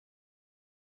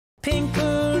Pink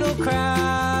Poodle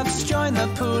Crafts, join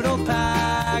the Poodle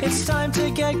Pack. It's time to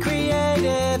get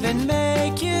creative and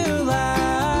make you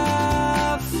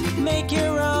laugh. Make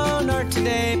your own art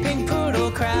today. Pink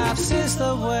Poodle Crafts is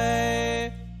the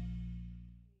way.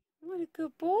 What a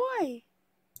good boy.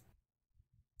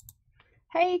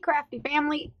 Hey crafty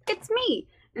family, it's me.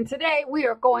 And today we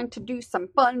are going to do some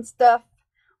fun stuff.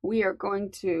 We are going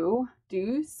to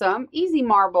do some easy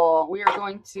marble. We are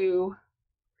going to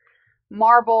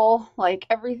marble like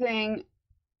everything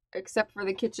except for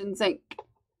the kitchen sink.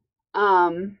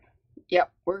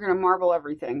 Yep, we're gonna marble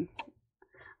everything.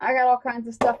 I got all kinds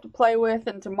of stuff to play with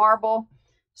and to marble,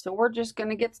 so we're just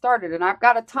gonna get started. And I've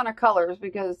got a ton of colors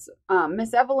because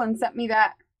Miss Evelyn sent me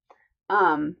that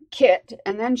kit,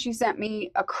 and then she sent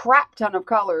me a crap ton of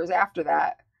colors after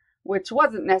that, which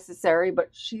wasn't necessary, but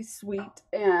she's sweet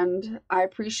and I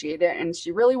appreciate it, and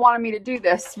she really wanted me to do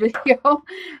this video.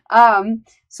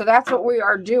 So that's what we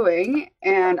are doing,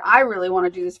 and I really want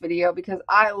to do this video because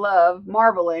I love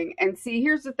marbling. And see,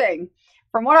 here's the thing.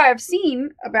 From what I have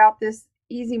seen about this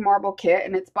easy marble kit,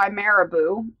 and it's by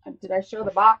Marabu. Did I show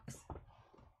the box?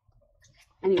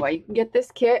 Anyway, you can get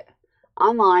this kit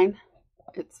online.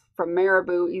 It's from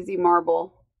Marabu, Easy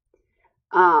Marble.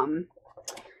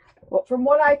 Well, from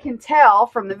what I can tell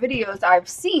from the videos I've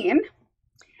seen,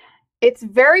 it's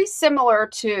very similar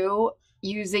to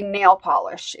using nail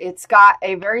polish. It's got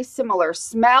a very similar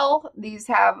smell. These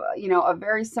have, you know, a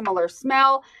very similar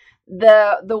smell.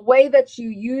 The way that you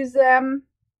use them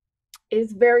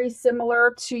is very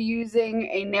similar to using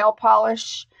a nail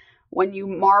polish when you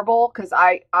marble, because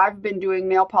I've been doing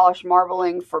nail polish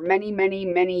marbling for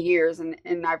many years,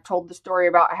 and I've told the story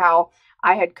about how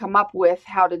I had come up with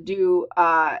how to do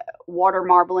water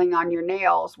marbling on your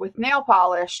nails with nail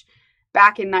polish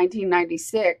back in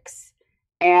 1996,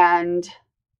 and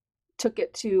took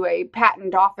it to a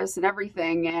patent office and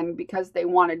everything. And because they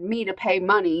wanted me to pay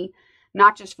money,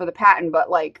 not just for the patent,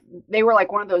 but like they were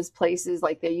like one of those places,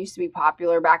 like they used to be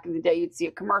popular back in the day. You'd see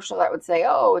a commercial that would say,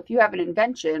 oh, if you have an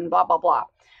invention, blah, blah, blah.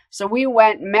 So we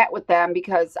went and met with them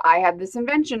because I had this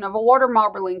invention of a water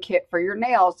marbling kit for your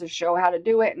nails to show how to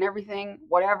do it and everything,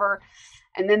 whatever.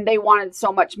 And then they wanted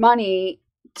so much money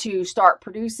to start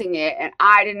producing it, and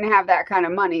I didn't have that kind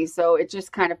of money, so it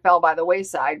just kind of fell by the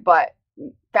wayside. But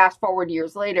fast forward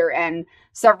years later, and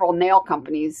several nail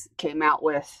companies came out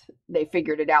with, they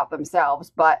figured it out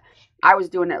themselves. But I was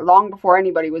doing it long before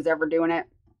anybody was ever doing it,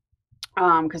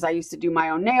 because I used to do my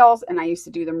own nails, and I used to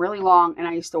do them really long, and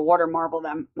I used to water marble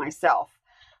them myself.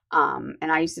 And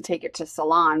I used to take it to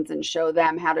salons and show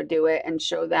them how to do it, and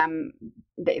show them,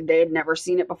 they had never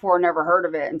seen it before, never heard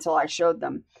of it until I showed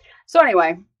them. So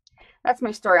anyway, that's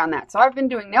my story on that. So I've been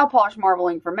doing nail polish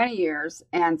marbling for many years,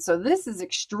 and so this is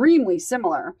extremely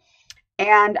similar.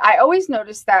 And I always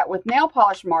noticed that with nail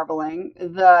polish marbling,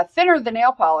 the thinner the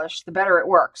nail polish, the better it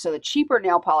works. So the cheaper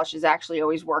nail polishes actually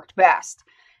always worked best.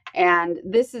 And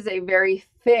this is a very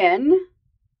thin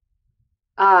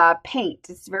paint.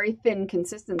 It's very thin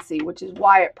consistency, which is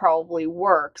why it probably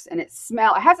works. And it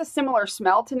has a similar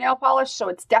smell to nail polish, so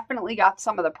it's definitely got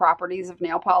some of the properties of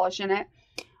nail polish in it,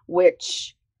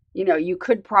 which, you know, you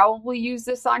could probably use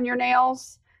this on your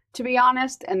nails, to be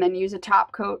honest, and then use a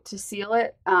top coat to seal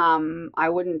it. I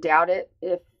wouldn't doubt it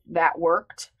if that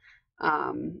worked.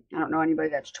 I don't know anybody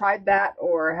that's tried that,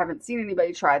 or haven't seen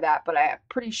anybody try that, but I'm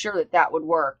pretty sure that that would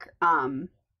work.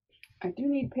 I do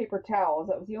need paper towels.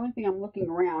 That was the only thing I'm looking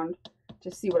around to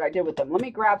see what I did with them. Let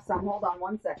me grab some. Hold on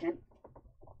one second.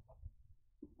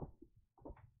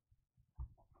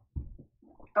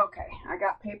 Okay, I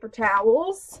got paper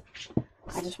towels.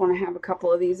 I just want to have a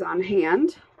couple of these on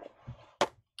hand.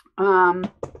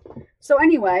 So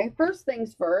anyway, first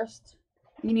things first,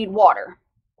 you need water.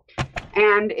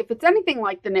 And if it's anything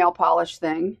like the nail polish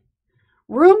thing,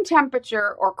 room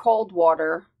temperature or cold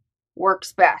water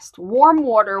works best. Warm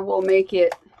water will make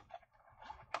it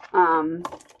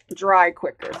dry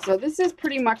quicker. So this is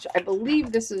pretty much, I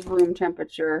believe this is room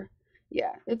temperature.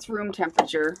 Yeah, it's room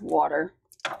temperature water.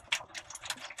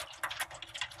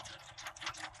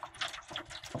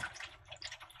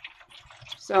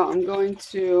 So I'm going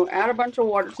to add a bunch of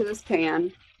water to this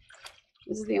pan.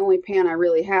 This is the only pan I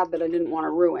really had that I didn't want to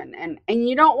ruin. And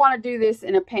you don't want to do this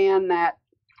in a pan that,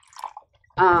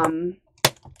 I'm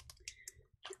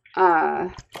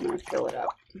going to fill it up.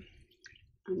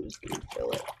 I'm just going to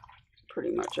fill it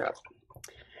pretty much up.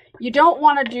 You don't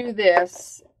want to do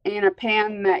this in a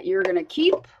pan that you're going to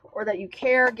keep or that you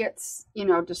care gets, you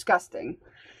know, disgusting.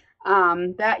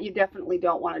 That you definitely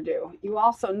don't want to do. You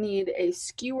also need a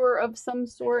skewer of some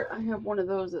sort. I have one of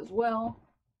those as well.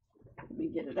 Let me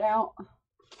get it out.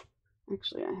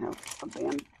 Actually, I have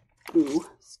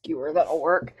skewer that'll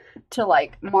work to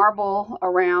like marble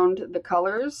around the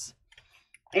colors.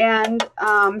 And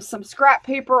some scrap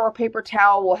paper or paper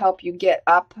towel will help you get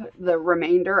up the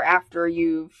remainder after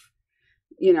you've,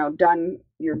 you know, done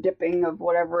your dipping of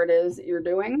whatever it is that you're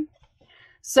doing.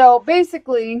 So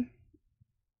basically,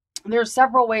 there's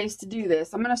several ways to do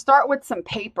this. I'm going to start with some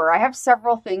paper. I have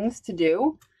several things to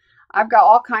do. I've got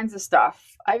all kinds of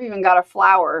stuff. I've even got a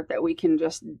flower that we can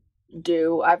just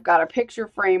do. I've got a picture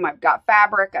frame. I've got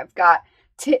fabric. I've got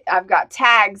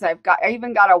tags. I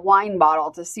even got a wine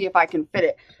bottle to see if I can fit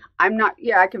it.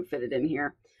 I can fit it in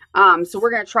here. So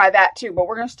we're going to try that too, but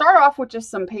we're going to start off with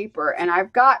just some paper, and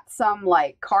I've got some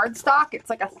like cardstock. It's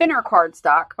like a thinner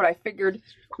cardstock, but I figured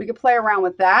we could play around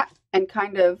with that and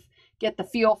kind of get the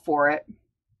feel for it.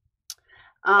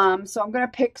 So I'm going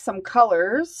to pick some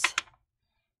colors.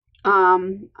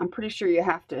 I'm pretty sure you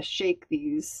have to shake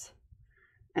these.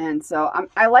 And so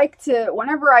I like to,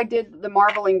 whenever I did the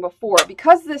marbling before,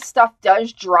 because this stuff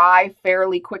does dry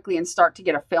fairly quickly and start to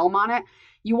get a film on it,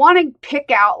 you want to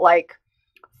pick out like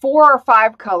 4 or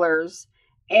 5 colors,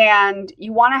 and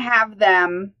you want to have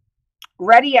them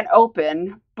ready and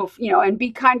open, you know, and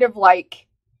be kind of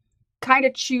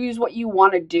choose what you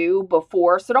want to do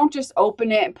before. So don't just open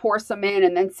it and pour some in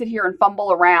and then sit here and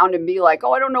fumble around and be like,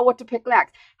 oh, I don't know what to pick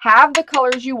next. Have the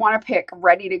colors you want to pick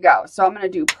ready to go. So I'm going to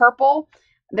do purple.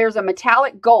 There's a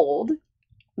metallic gold.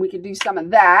 We can do some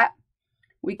of that.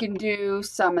 We can do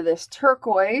some of this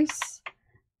turquoise,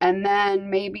 and then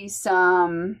maybe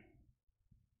some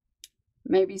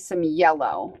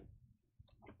yellow.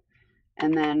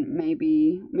 And then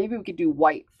maybe we could do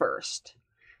white first.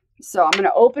 So I'm going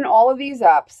to open all of these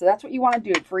up. So that's what you want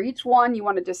to do. For each one, you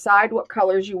want to decide what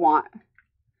colors you want.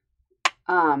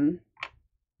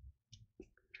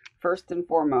 First and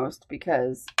foremost,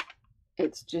 because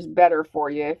it's just better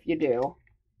for you if you do.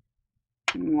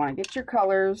 And you want to get your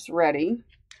colors ready.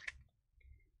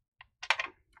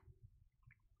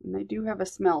 And they do have a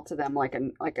smell to them,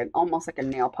 almost like a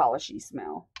nail polishy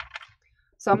smell.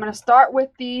 So I'm going to start with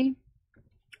the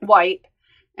white,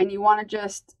 and you want to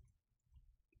just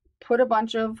put a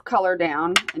bunch of color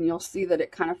down, and you'll see that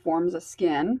it kind of forms a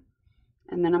skin.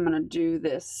 And then I'm going to do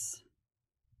this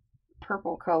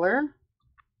purple color,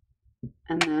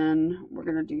 and then we're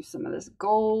going to do some of this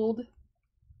gold,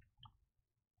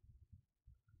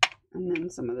 and then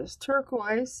some of this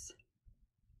turquoise,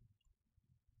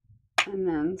 and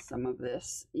then some of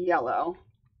this yellow.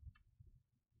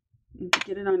 And to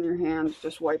get it on your hands,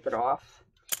 just wipe it off.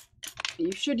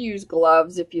 You should use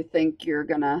gloves if you think you're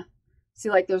gonna see,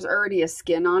 like, there's already a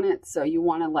skin on it, so you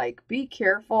want to like be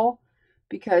careful,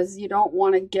 because you don't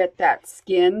want to get that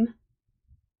skin.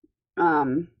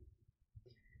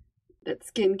 That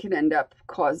skin can end up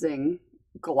causing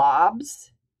globs.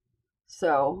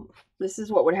 So this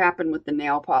is what would happen with the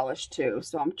nail polish too.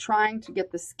 So I'm trying to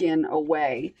get the skin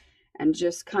away and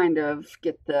just kind of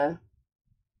get the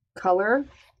color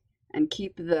and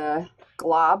keep the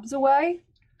globs away.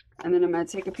 And then I'm going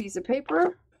to take a piece of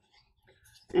paper,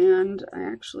 and I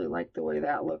actually like the way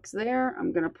that looks there.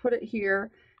 I'm going to put it here.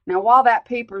 Now while that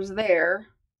paper's there,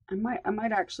 I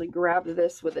might actually grab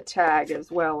this with a tag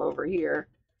as well over here.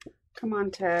 Come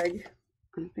on, tag.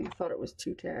 I thought it was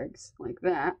 2 tags, like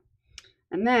that.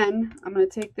 And then I'm going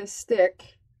to take this stick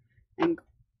and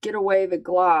get away the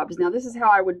globs. Now this is how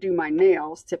I would do my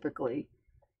nails typically,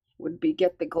 would be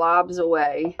get the globs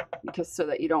away, because so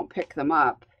that you don't pick them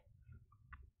up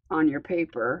on your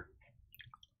paper.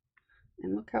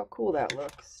 And look how cool that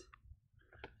looks.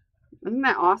 Isn't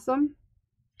that awesome?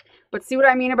 But see what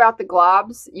I mean about the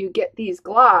globs? You get these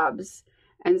globs,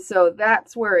 and so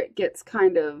that's where it gets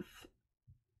kind of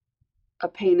a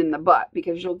pain in the butt,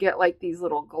 because you'll get like these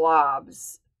little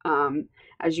globs,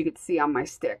 as you can see on my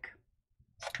stick.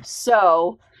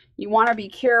 So you want to be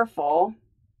careful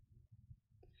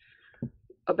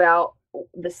about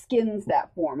the skins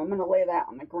that form. I'm going to lay that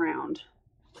on the ground.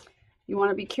 You want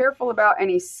to be careful about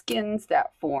any skins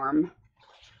that form,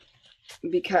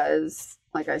 because,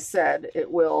 like I said, it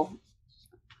will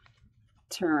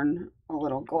turn a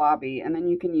little globby, and then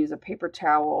you can use a paper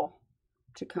towel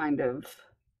to kind of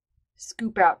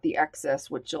scoop out the excess,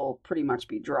 which will pretty much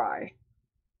be dry.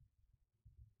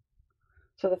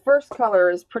 So the first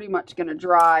color is pretty much going to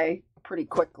dry pretty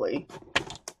quickly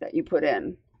that you put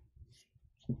in.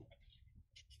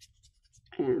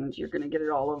 And you're going to get it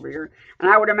all over your, and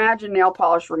I would imagine nail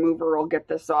polish remover will get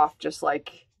this off just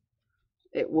like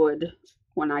it would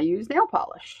when I use nail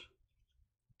polish.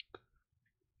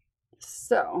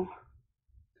 So,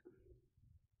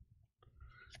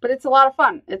 but it's a lot of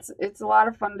fun. It's a lot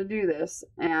of fun to do this,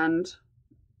 and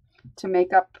to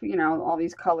make up, you know, all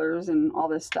these colors and all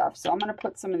this stuff. So I'm going to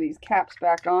put some of these caps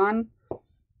back on,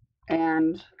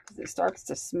 and it starts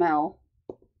to smell.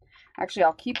 Actually,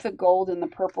 I'll keep the gold and the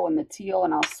purple and the teal,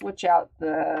 and I'll switch out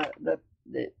the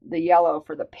yellow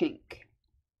for the pink.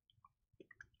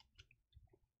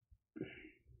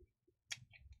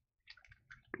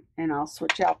 And I'll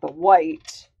switch out the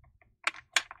white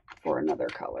for another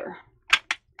color,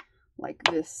 like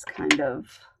this kind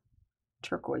of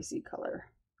turquoisey color.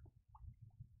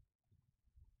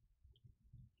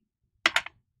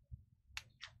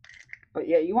 But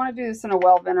yeah, you want to do this in a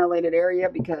well-ventilated area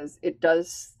because it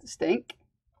does stink.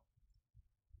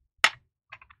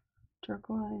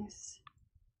 Turquoise,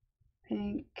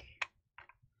 pink,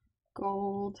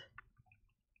 gold.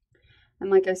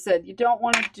 And like I said, you don't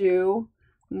want to do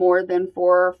more than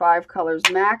 4 or 5 colors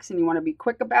max, and you want to be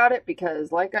quick about it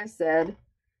because, like I said,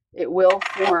 it will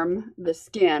form the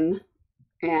skin,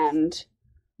 and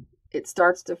it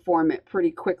starts to form it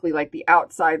pretty quickly. Like the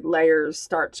outside layers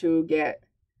start to get,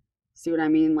 see what I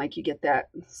mean? Like you get that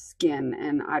skin,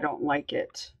 and I don't like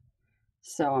it.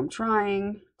 So I'm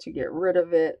trying to get rid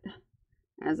of it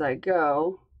as I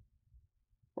go,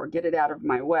 or get it out of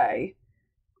my way,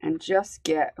 and just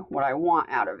get what I want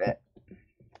out of it.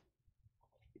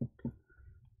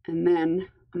 And then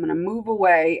I'm going to move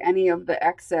away any of the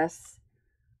excess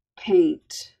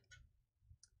paint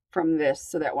from this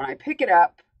so that when I pick it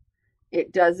up,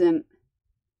 it doesn't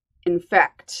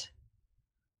infect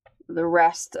the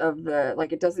rest of the,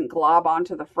 like it doesn't glob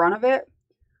onto the front of it.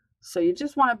 So you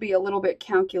just want to be a little bit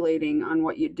calculating on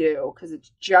what you do, because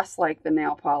it's just like the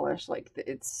nail polish. Like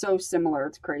it's so similar,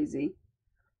 it's crazy.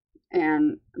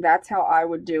 And that's how I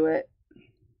would do it,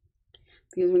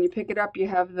 because when you pick it up, you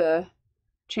have the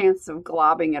chance of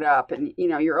globbing it up, and you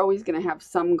know you're always going to have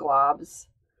some globs,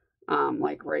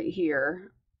 like right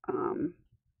here.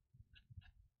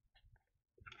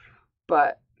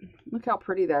 But look how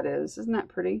pretty that is. Isn't that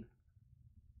pretty?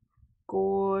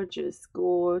 Gorgeous,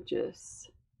 gorgeous.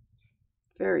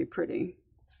 Very pretty.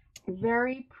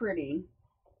 Very pretty.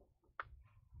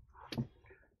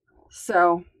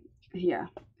 So yeah,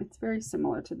 it's very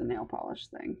similar to the nail polish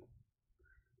thing.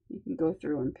 You can go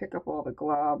through and pick up all the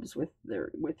globs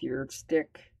with your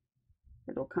stick.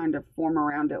 It'll kind of form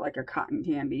around it like a cotton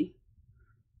candy.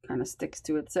 Kind of sticks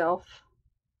to itself.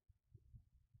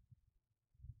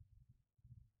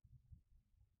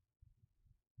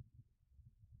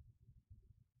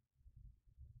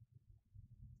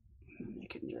 You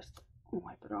can just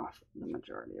wipe it off the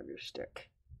majority of your stick.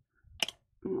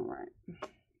 All right.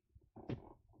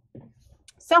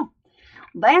 So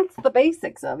that's the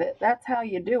basics of it. That's how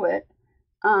you do it.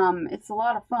 It's a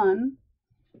lot of fun.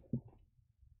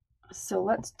 So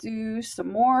let's do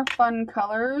some more fun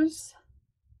colors.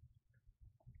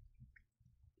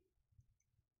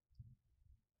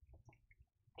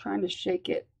 Trying to shake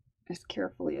it as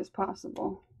carefully as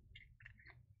possible.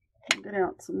 Get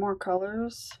out some more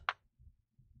colors.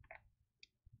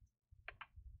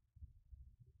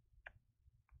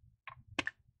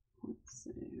 Let's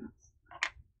see.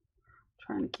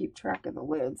 Trying to keep track of the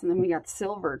lids. And then we got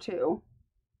silver too.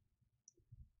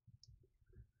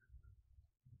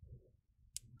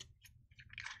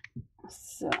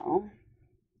 So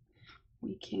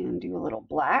we can do a little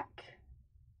black.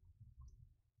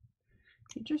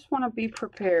 You just want to be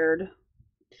prepared.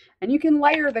 And you can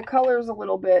layer the colors a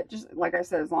little bit, just like I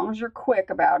said, as long as you're quick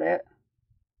about it.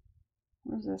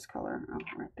 Where's this color? Oh,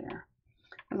 right there.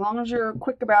 As long as you're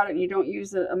quick about it and you don't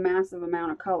use a massive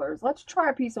amount of colors. Let's try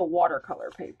a piece of watercolor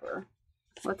paper.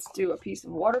 Let's do a piece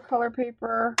of watercolor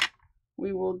paper.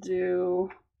 We will do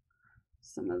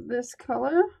some of this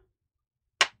color,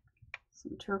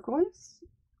 some turquoise,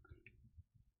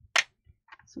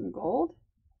 some gold,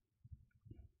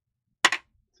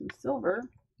 some silver,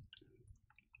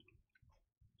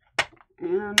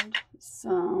 and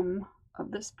some of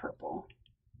this purple.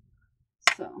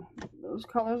 So those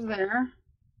colors there.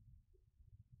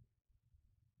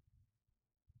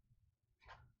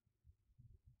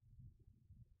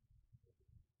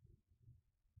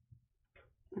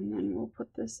 And then we'll put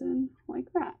this in like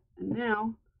that. And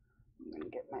now I'm going to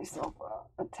get myself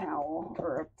a towel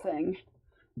or a thing.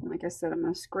 And like I said, I'm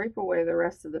going to scrape away the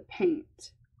rest of the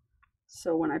paint.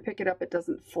 So when I pick it up, it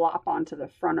doesn't flop onto the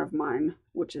front of mine,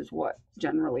 which is what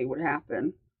generally would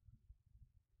happen.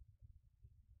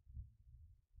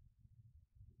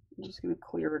 I'm just going to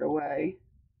clear it away.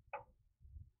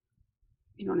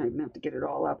 You don't even have to get it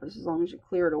all up. As long as you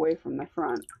clear it away from the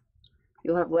front,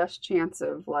 you'll have less chance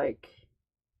of like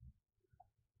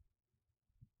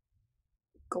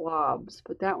globs.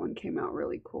 But that one came out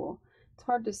really cool. It's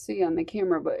hard to see on the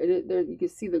camera, but there you can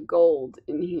see the gold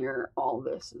in here. All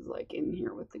this is like in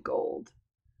here with the gold.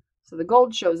 So the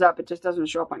gold shows up, it just doesn't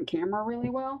show up on camera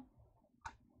really well.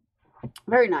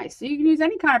 Very nice. So you can use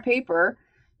any kind of paper.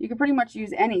 You can pretty much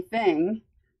use anything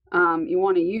you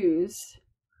want to use.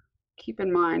 Keep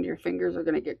in mind your fingers are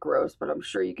going to get gross, but I'm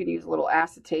sure you can use a little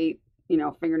acetate, you know,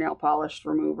 fingernail polish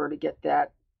remover to get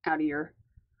that out of your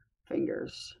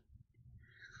fingers.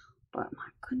 But my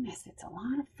goodness, it's a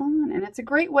lot of fun. And it's a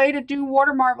great way to do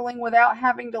water marbling without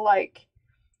having to like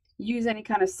use any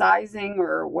kind of sizing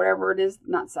or whatever it is.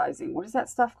 Not sizing. What is that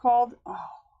stuff called? Oh,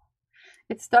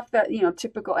 it's stuff that, you know,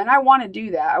 typical. And I want to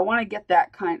do that. I want to get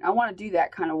that kind. I want to do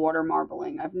that kind of water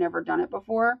marbling. I've never done it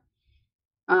before.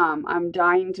 I'm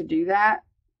dying to do that,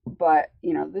 but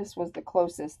you know, this was the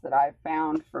closest that I've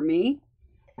found for me.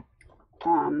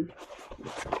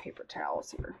 Paper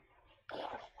towels here.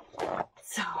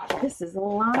 So this is a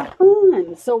lot of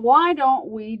fun. So why don't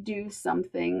we do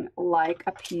something like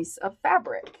a piece of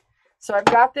fabric? So I've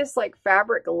got this like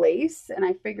fabric lace, and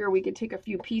I figure we could take a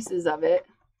few pieces of it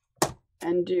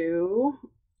and do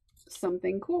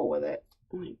something cool with it,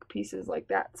 like pieces like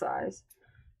that size,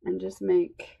 and just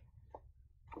make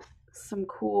some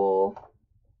cool.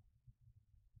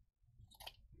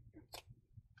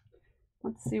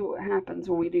 Let's see what happens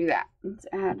when we do that. Let's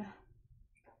add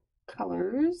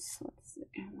colors. Let's see.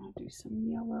 I'm gonna do some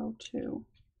yellow too.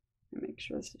 And make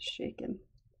sure this is shaken.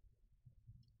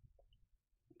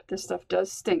 But this stuff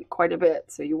does stink quite a bit,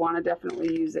 so you want to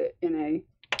definitely use it in a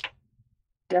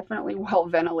definitely well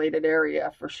ventilated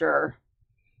area for sure.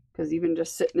 Because even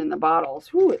just sitting in the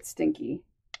bottles, whoo, it's stinky.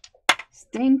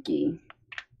 Stinky.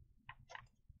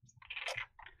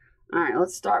 All right,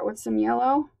 let's start with some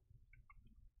yellow.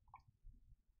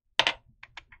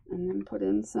 And then put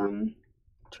in some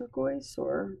turquoise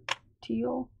or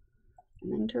teal.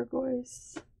 And then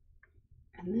turquoise.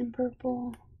 And then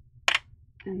purple.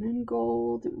 And then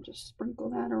gold. And just sprinkle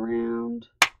that around.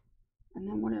 And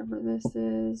then whatever this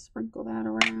is, sprinkle that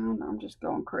around. I'm just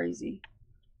going crazy.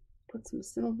 Put some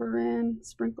silver in.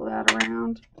 Sprinkle that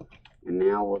around. And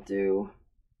now we'll do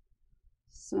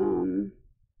some...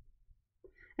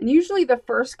 And usually the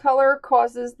first color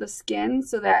causes the skin,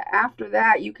 so that after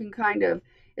that you can kind of,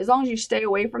 as long as you stay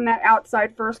away from that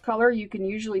outside first color, you can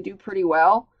usually do pretty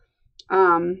well.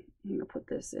 I'm going to put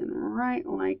this in right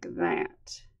like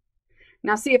that.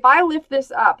 Now see, if I lift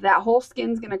this up, that whole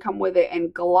skin's going to come with it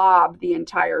and glob the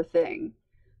entire thing.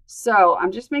 So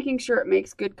I'm just making sure it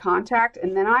makes good contact,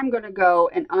 and then I'm going to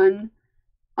go and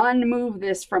unmove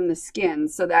this from the skin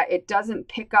so that it doesn't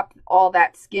pick up all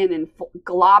that skin and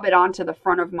glob it onto the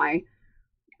front of my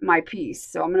piece.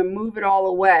 So I'm going to move it all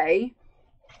away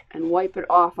and wipe it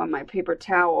off on my paper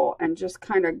towel and just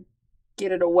kind of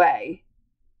get it away,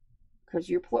 because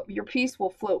your piece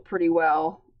will float pretty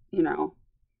well, you know,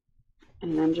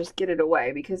 and then just get it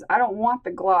away, because I don't want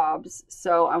the globs,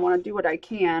 so I want to do what I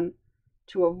can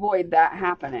to avoid that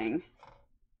happening.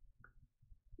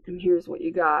 And here's what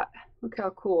you got. Look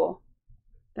how cool.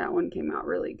 That one came out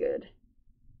really good.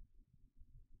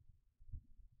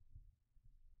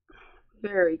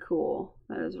 Very cool.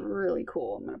 That is really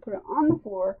cool. I'm going to put it on the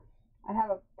floor. I have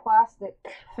a plastic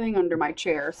thing under my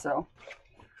chair, so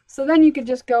then you could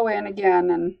just go in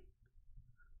again and,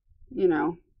 you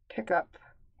know, pick up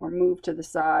or move to the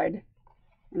side,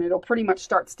 and it'll pretty much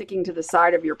start sticking to the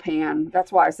side of your pan.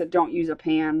 That's why I said don't use a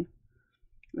pan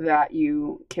that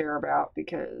you care about,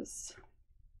 because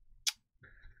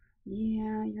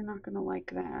yeah, you're not going to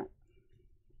like that.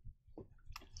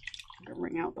 I can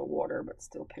wring out the water, but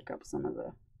still pick up some of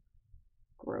the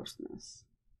grossness.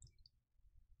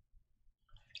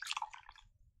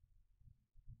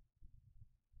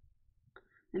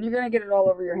 And you're going to get it all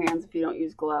over your hands if you don't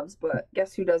use gloves, but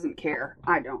guess who doesn't care?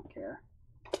 I don't care.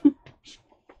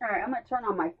 Alright, I'm going to turn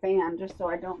on my fan just so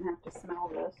I don't have to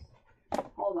smell this.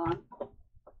 Hold on.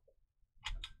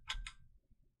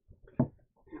 I'm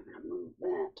going to move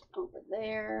that over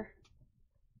there.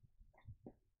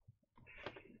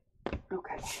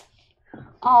 Okay.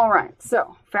 Alright,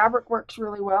 so fabric works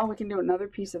really well. We can do another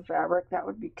piece of fabric. That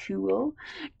would be cool.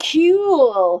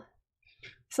 Cool!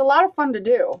 It's a lot of fun to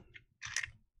do.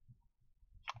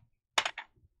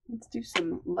 Let's do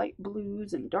some light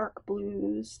blues and dark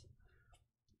blues.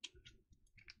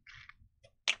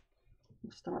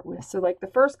 We'll start with, so like the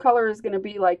first color is going to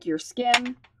be like your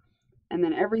skin, and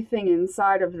then everything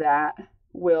inside of that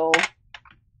will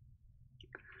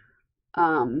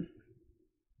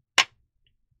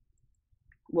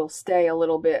stay a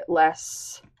little bit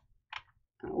less,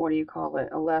 what do you call it,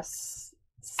 a less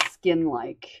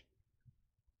skin-like.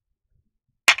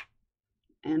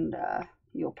 And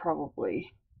you'll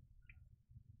probably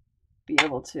be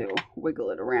able to wiggle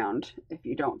it around if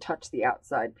you don't touch the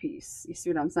outside piece. You see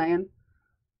what I'm saying?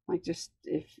 Like, just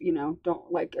if, you know,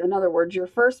 don't, like, in other words, your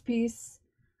first piece,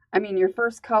 I mean, your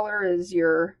first color is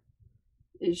your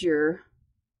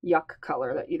yuck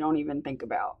color that you don't even think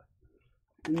about.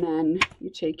 And then you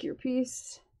take your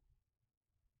piece,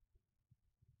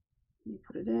 you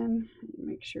put it in, you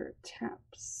make sure it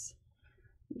taps.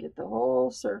 You get the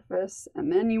whole surface,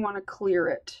 and then you want to clear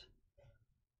it.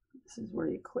 This is where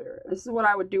you clear it. This is what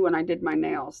I would do when I did my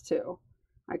nails too.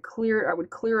 I would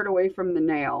clear it away from the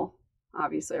nail.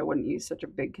 Obviously, I wouldn't use such a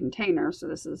big container, so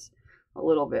this is a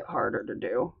little bit harder to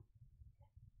do.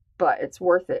 But it's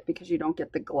worth it because you don't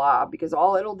get the glob. Because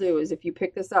all it'll do is if you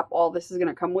pick this up, all this is going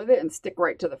to come with it and stick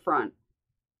right to the front.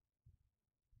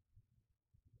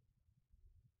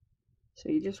 So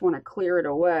you just want to clear it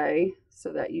away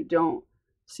so that you don't,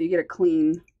 so you get a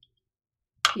clean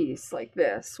piece like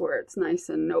this where it's nice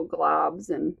and no globs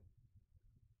and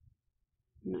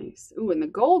nice. Ooh, and the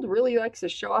gold really likes to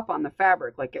show up on the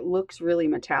fabric. Like, it looks really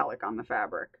metallic on the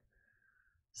fabric.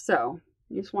 So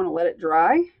you just want to let it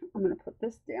dry. I'm going to put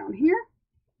this down here.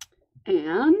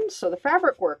 And so the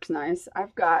fabric works nice.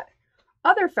 I've got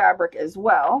other fabric as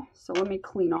well. So let me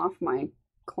clean off my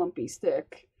clumpy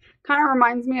stick. Kind of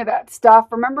reminds me of that stuff.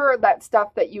 Remember that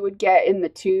stuff that you would get in the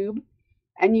tube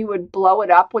and you would blow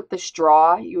it up with the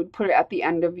straw? You would put it at the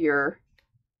end of the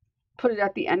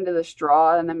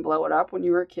straw and then blow it up when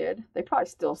you were a kid. They probably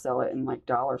still sell it in like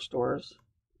dollar stores.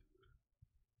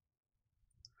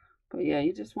 But yeah,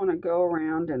 you just want to go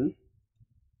around and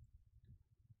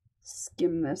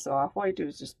skim this off. All you do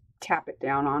is just tap it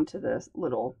down onto the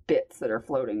little bits that are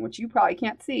floating, which you probably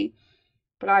can't see,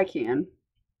 but I can.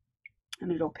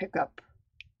 And it'll pick up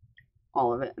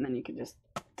all of it, and then you can just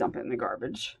dump it in the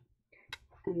garbage.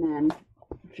 And then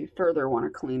if you further want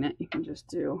to clean it, you can just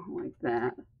do like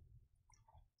that.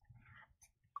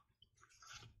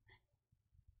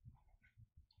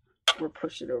 Or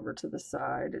push it over to the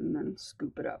side and then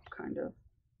scoop it up, kind of.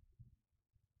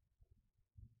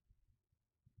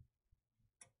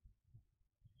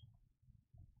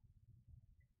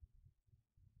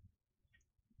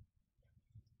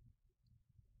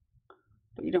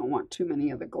 But you don't want too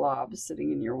many of the globs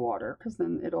sitting in your water because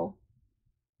then it'll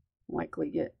likely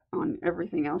get on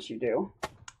everything else you do.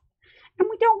 And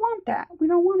we don't want that. We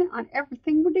don't want it on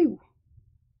everything we do.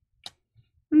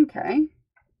 Okay.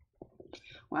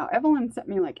 Wow, Evelyn sent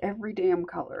me like every damn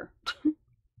color.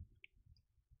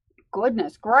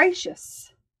 Goodness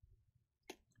gracious.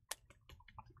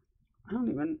 I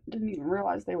didn't even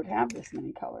realize they would have this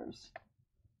many colors.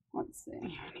 Let's see.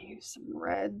 I'm gonna use some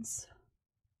reds.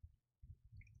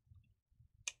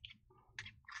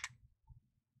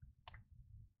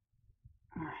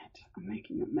 All right, I'm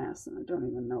making a mess and I don't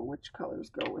even know which colors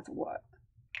go with what.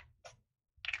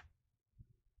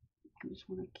 I just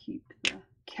want to keep the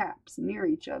caps near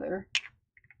each other.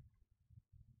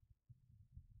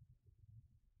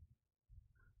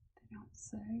 They don't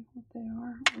say what they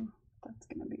are. Oh, that's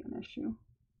going to be an issue.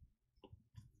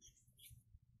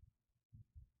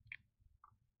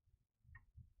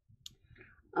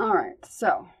 All right,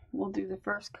 so we'll do the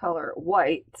first color,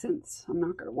 white, since I'm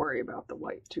not going to worry about the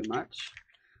white too much,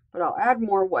 but I'll add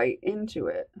more white into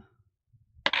it.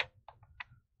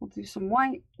 We'll do some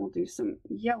white, we'll do some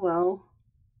yellow,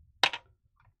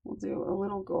 we'll do a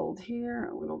little gold here,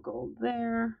 a little gold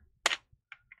there,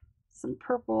 some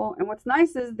purple. And what's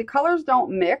nice is the colors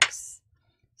don't mix.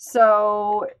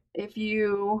 So if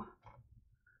you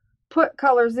put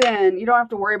colors in, you don't have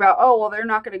to worry about, oh, well, they're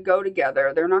not going to go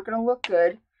together. They're not going to look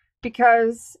good,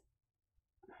 because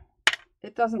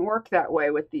it doesn't work that way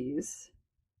with these.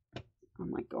 I'm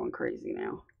like going crazy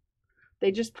now.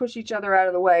 They just push each other out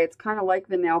of the way. It's kind of like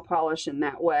the nail polish in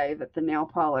that way, that the nail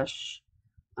polish,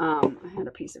 I had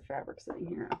a piece of fabric sitting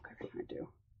here. Okay, I do.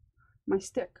 My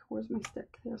stick, where's my stick?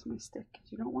 There's my stick.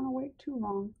 You don't want to wait too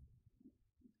long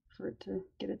for it to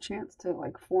get a chance to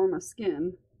like form a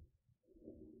skin,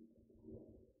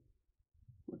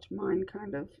 which mine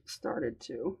kind of started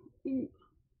to.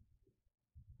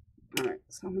 All right,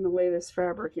 so I'm going to lay this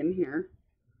fabric in here.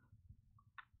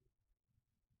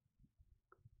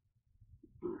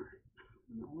 All right,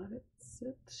 I'm going to let it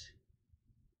sit.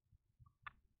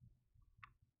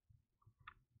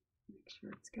 Make sure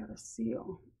it's got a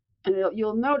seal. And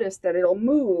you'll notice that it'll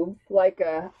move like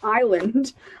a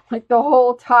island. Like the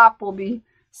whole top will be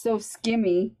so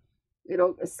skinny.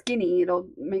 It'll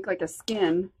make like a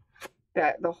skin,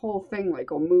 that the whole thing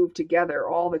like will move together.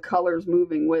 All the colors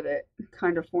moving with it. It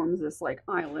kind of forms this like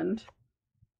island.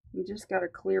 You just got to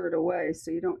clear it away so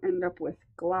you don't end up with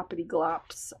gloppity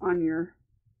glops on your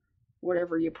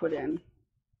whatever you put in.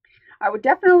 I would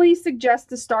definitely suggest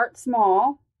to start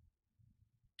small.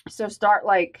 So start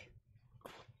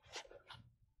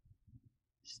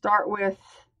with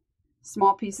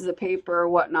small pieces of paper or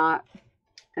whatnot,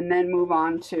 and then move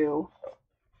on to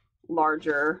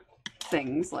larger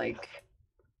things like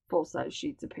full-size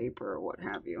sheets of paper or what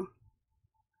have you.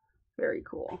 Very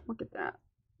cool. Look at that.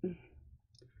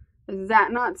 Is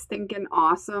that not stinking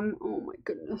awesome? Oh my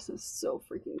goodness, it's so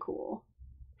freaking cool.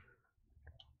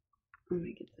 Let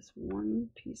me get this one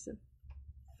piece of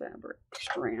fabric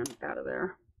strand out of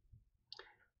there.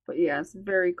 But yeah, it's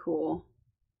very cool.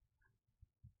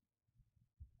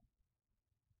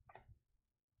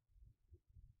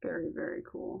 Very, very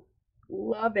cool.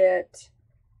 Love it.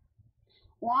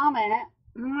 Love it.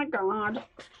 Oh my god.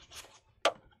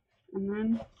 And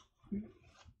then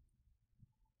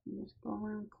just go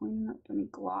around cleaning up any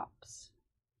glops.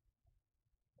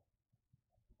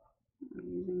 I'm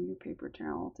using your paper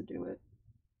towel to do it.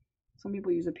 Some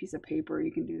people use a piece of paper.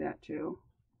 You can do that too.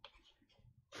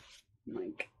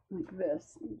 Like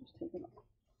this. I'm just taking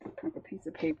like a piece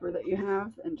of paper that you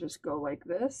have and just go like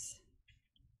this.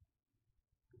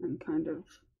 And kind of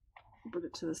put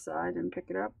it to the side and pick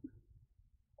it up.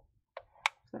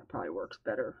 That probably works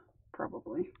better,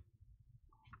 probably.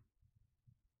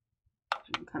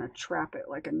 You can kind of trap it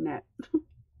like a net.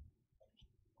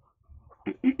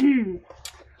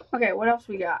 Okay, what else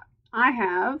we got? I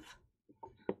have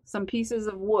some pieces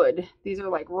of wood. These are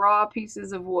like raw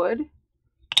pieces of wood,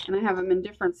 and I have them in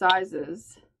different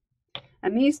sizes.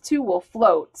 And these two will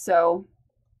float, so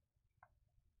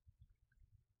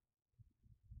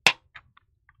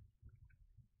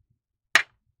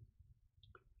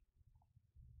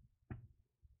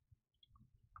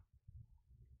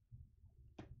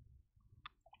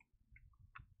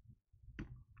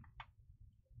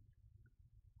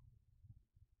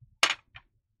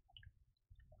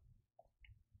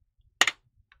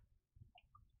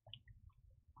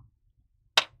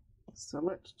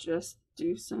let's just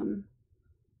do some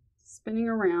spinning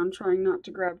around, trying not to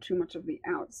grab too much of the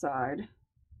outside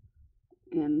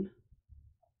and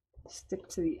stick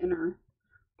to the inner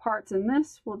parts. And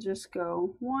this will just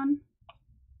go 1,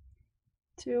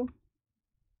 2,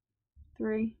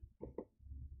 3,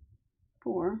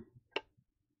 4,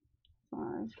 5,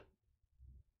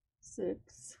 6.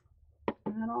 Is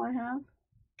that all I have?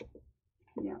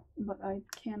 Yeah, but I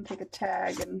can take a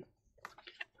tag and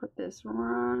put this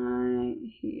right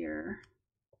here,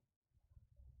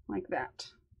 like that.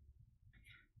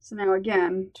 So now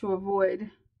again, to avoid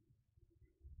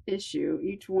issue,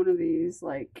 each one of these,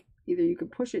 like, either you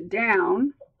could push it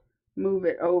down, move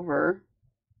it over.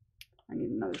 I need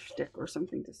another stick or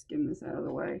something to skim this out of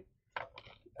the way.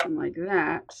 And like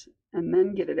that, and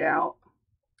then get it out.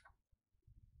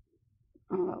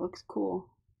 Oh, that looks cool.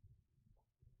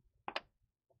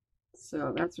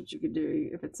 So that's what you could do.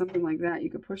 If it's something like that, you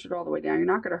could push it all the way down. You're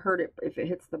not going to hurt it if it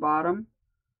hits the bottom.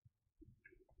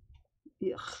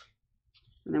 Ugh.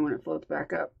 And then when it floats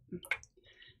back up.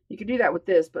 You could do that with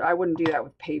this, but I wouldn't do that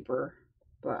with paper.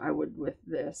 But I would with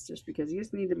this, just because you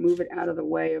just need to move it out of the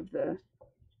way of the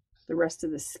rest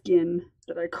of the skin,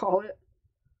 that I call it.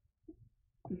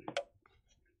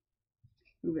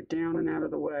 Move it down and out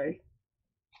of the way.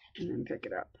 And then pick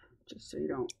it up, just so you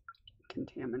don't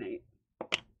contaminate.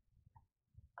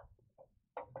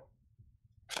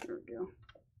 There we go.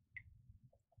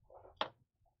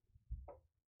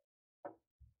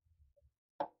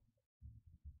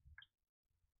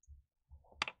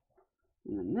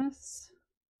 And then this.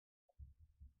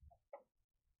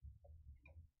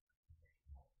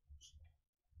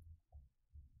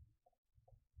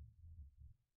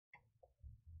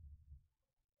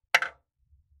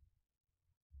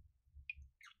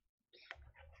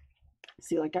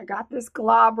 See, like I got this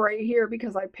glob right here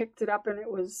because I picked it up and it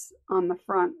was on the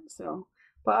front. So,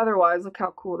 but otherwise, look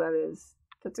how cool that is.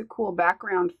 That's a cool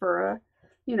background for a,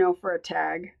 you know, for a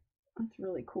tag. That's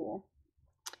really cool.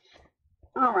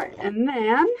 All right, and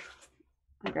then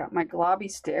I got my globby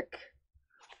stick,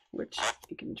 which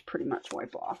you can pretty much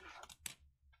wipe off.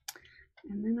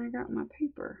 And then I got my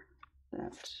paper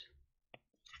that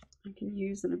I can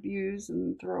use and abuse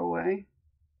and throw away.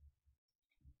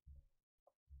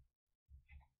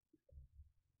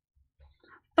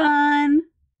 Fun.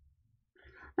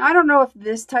 Now, I don't know if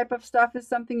this type of stuff is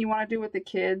something you want to do with the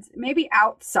kids. Maybe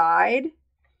outside,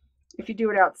 if you do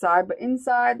it outside, but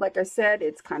inside, like I said,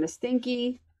 it's kind of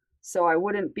stinky. So I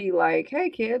wouldn't be like, hey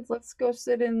kids, let's go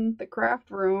sit in the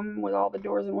craft room with all the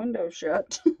doors and windows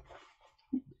shut.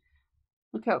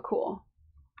 Look how cool.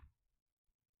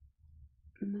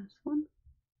 And this one.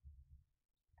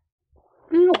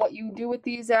 You know what you do with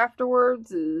these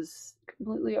afterwards is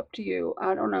Completely up to you.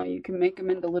 I don't know. You can make them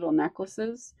into little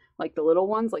necklaces, like the little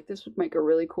ones. Like this would make a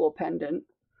really cool pendant.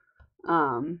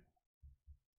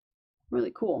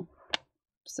 Really cool.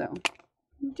 So,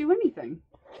 do anything.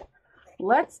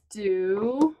 Let's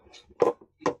do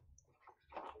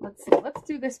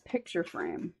this picture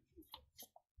frame.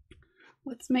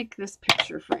 Let's make this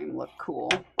picture frame look cool.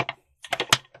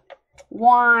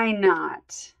 Why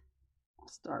not? I'll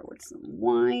start with some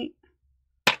white.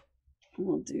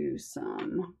 We'll do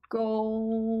some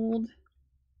gold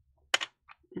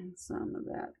and some of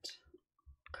that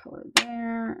color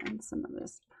there and some of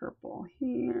this purple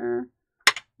here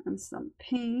and some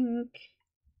pink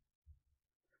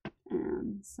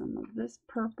and some of this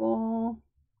purple,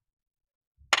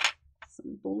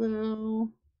 some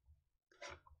blue,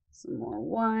 some more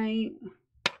white,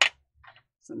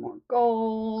 some more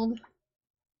gold.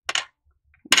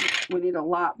 We need a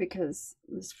lot because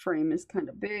this frame is kind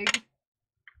of big.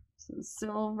 Some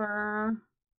silver,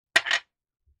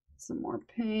 some more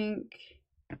pink,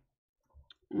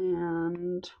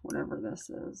 and whatever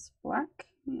this is, black.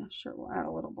 Yeah, sure, we'll add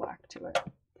a little black to it.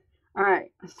 All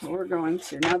right, so we're going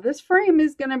to, now this frame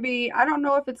is going to be, I don't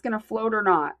know if it's going to float or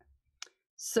not.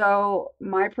 So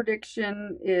my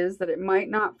prediction is that it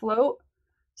might not float.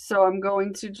 So I'm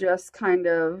going to just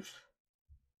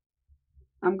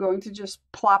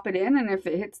plop it in, and if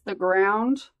it hits the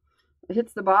ground, it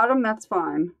hits the bottom, that's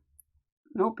fine.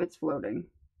 Nope, it's floating.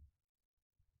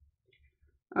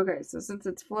 Okay, so since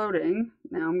it's floating,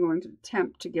 now I'm going to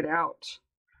attempt to get out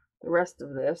the rest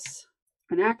of this.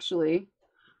 And actually,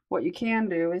 what you can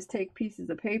do is take pieces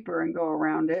of paper and go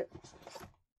around it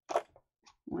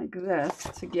like this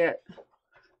to get,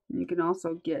 you can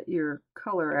also get your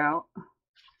color out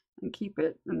and keep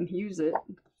it and use it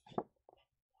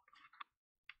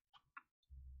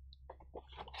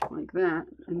like that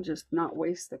and just not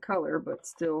waste the color, but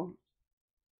still,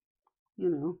 you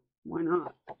know, why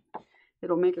not?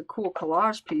 It'll make a cool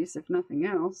collage piece if nothing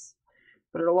else,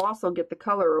 but it'll also get the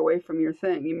color away from your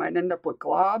thing. You might end up with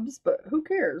globs, but who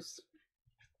cares?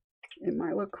 It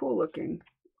might look cool looking.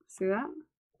 See that?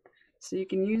 So you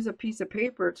can use a piece of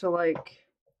paper to like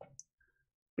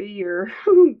be your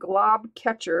glob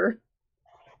catcher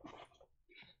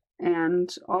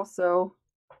and also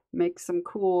make some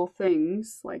cool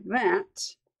things like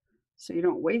that so you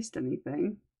don't waste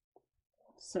anything.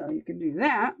 So you can do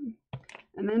that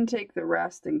and then take the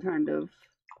rest and kind of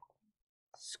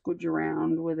squidge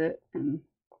around with it and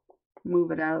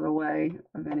move it out of the way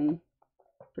of any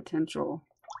potential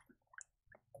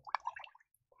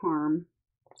harm.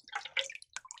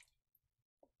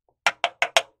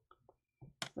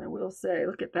 I will say,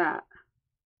 look at that.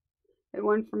 It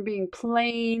went from being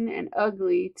plain and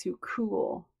ugly to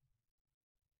cool.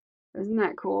 Isn't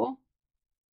that cool?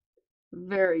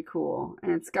 Very cool.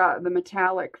 And it's got the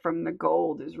metallic from the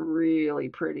gold is really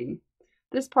pretty.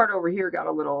 This part over here got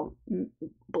a little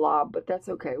blob, but that's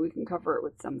okay. We can cover it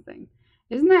with something.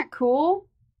 Isn't that cool?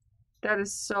 That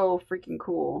is so freaking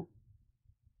cool.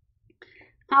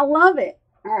 I love it.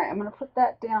 All right, I'm going to put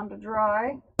that down to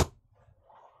dry.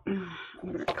 I'm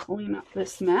going to clean up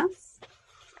this mess.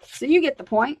 So you get the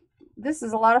point. This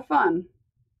is a lot of fun.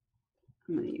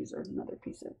 I'm going to use another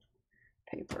piece of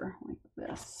paper like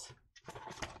this.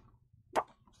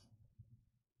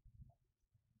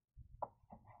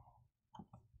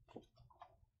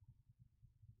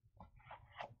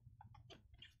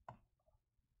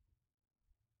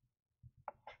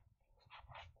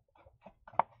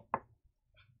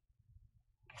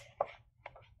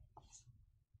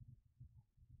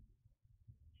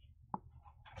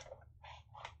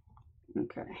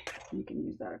 Okay, you can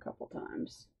use that a couple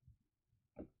times.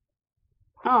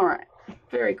 All right,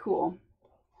 very cool.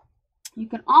 You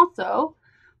can also,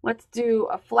 let's do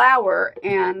a flower,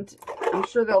 and I'm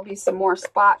sure there'll be some more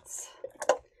spots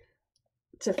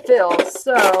to fill.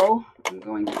 So I'm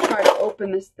going to try to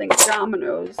open this thing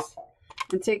dominoes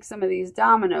and take some of these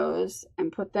dominoes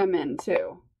and put them in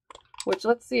too. Which,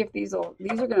 let's see if these are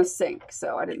going to sink.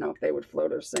 So I didn't know if they would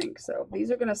float or sink. So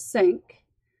these are going to sink.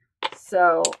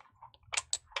 So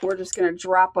we're just going to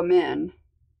drop them in.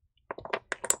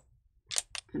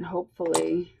 And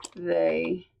hopefully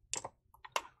they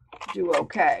do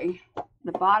okay.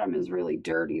 The bottom is really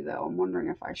dirty though. I'm wondering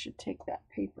if I should take that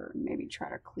paper and maybe try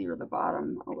to clear the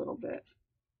bottom a little bit.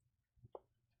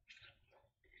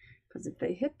 Because if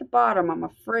they hit the bottom, I'm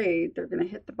afraid they're going to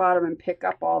hit the bottom and pick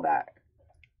up all that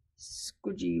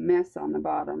squidgy mess on the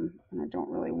bottom. And I don't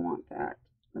really want that,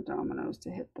 the dominoes,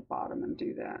 to hit the bottom and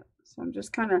do that. So I'm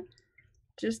just kind of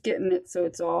getting it so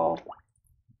it's all,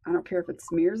 I don't care if it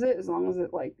smears it, as long as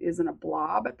it like isn't a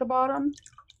blob at the bottom.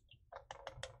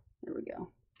 There we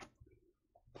go.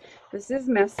 This is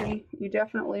messy. You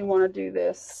definitely want to do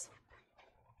this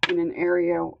in an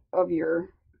area of your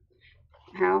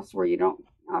house where you don't,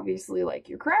 obviously, like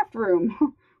your craft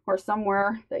room or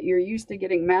somewhere that you're used to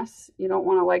getting mess. You don't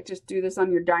want to like just do this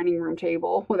on your dining room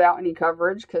table without any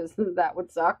coverage, because that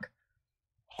would suck.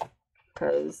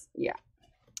 Because, yeah,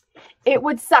 it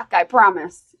would suck, I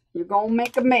promise. You're going to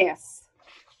make a mess.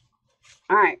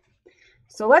 All right.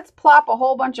 So let's plop a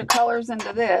whole bunch of colors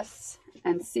into this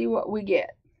and see what we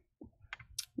get.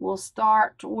 We'll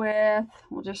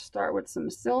just start with some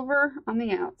silver on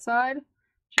the outside, which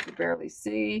you can barely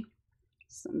see.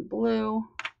 Some blue,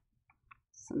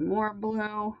 some more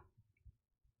blue,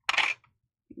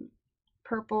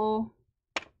 purple,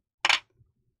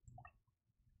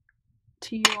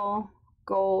 teal,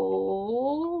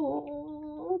 gold,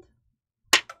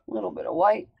 a little bit of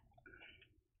white,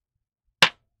 a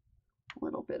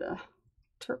little bit of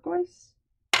turquoise,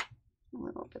 a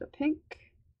little bit of pink,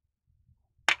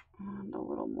 and a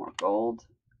little more gold.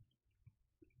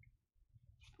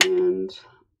 And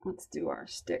let's do our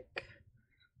stick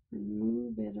and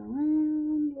move it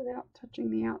around without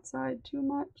touching the outside too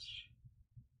much.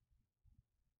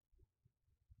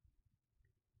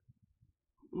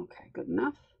 Okay, good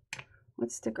enough.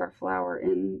 Let's stick our flower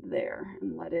in there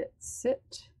and let it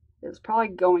sit. It's probably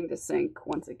going to sink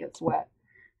once it gets wet.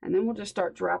 And then we'll just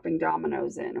start dropping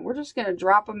dominoes in. And we're just going to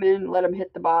drop them in and let them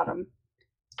hit the bottom.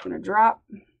 It's going to drop.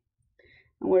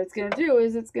 And what it's going to do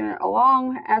is it's going to,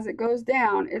 along as it goes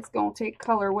down, it's going to take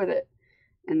color with it.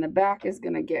 And the back is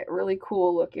going to get really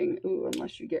cool looking. Ooh,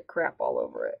 unless you get crap all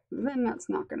over it. Then that's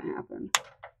not going to happen.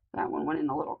 That one went in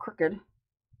a little crooked.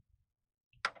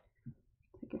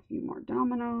 Take a few more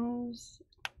dominoes.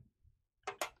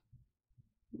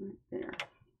 Right there.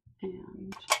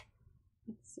 And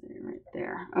let's see, right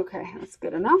there. Okay, that's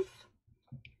good enough.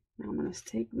 Now I'm going to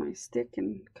take my stick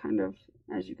and kind of,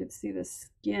 as you can see, the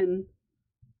skin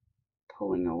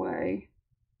pulling away.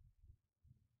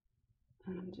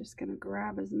 And I'm just going to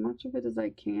grab as much of it as I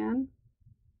can,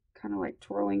 kind of like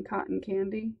twirling cotton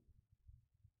candy.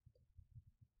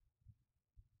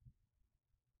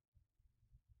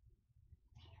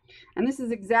 And this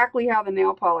is exactly how the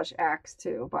nail polish acts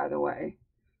too, by the way.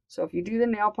 So if you do the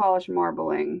nail polish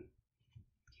marbling,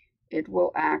 it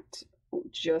will act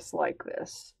just like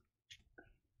this.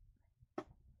 All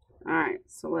right,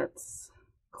 so let's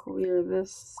clear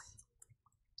this.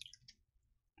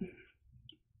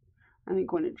 I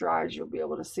think when it dries, you'll be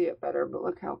able to see it better, but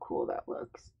look how cool that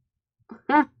looks.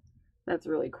 That's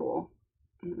really cool.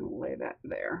 I'm going to lay that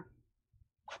there.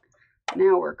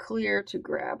 Now we're clear to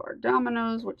grab our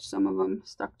dominoes, which some of them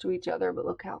stuck to each other, but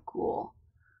look how cool.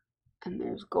 And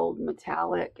there's gold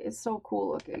metallic. It's so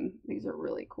cool looking. These are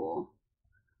really cool.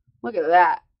 Look at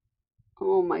that.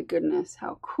 Oh my goodness,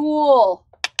 how cool.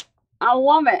 I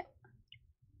love it.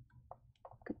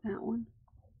 Look at that one.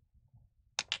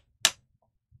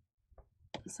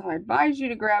 So I advise you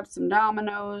to grab some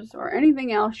dominoes or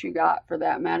anything else you got for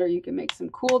that matter. You can make some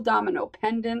cool domino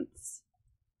pendants.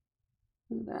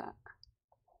 Look at that.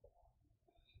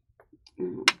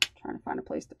 I'm trying to find a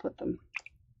place to put them.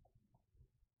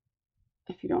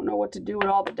 If you don't know what to do with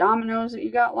all the dominoes that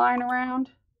you got lying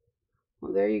around,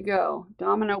 well, there you go.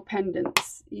 Domino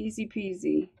pendants. Easy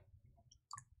peasy.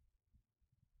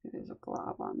 There's a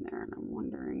glob on there, and I'm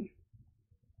wondering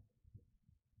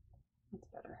what's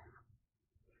better.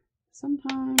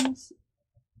 Sometimes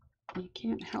you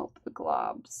can't help the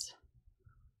globs.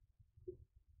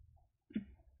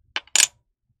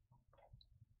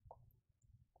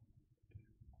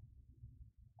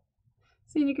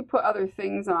 See, you could put other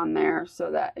things on there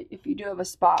so that if you do have a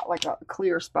spot, like a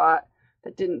clear spot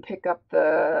that didn't pick up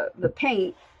the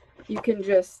paint, you can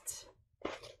just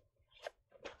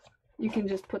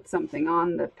put something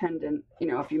on the pendant. You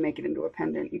know, if you make it into a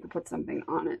pendant, you can put something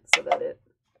on it so that it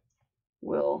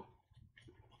will.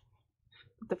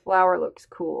 The flower looks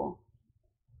cool.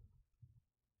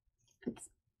 It's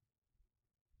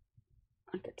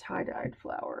like a tie-dyed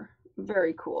flower.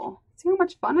 Very cool. See how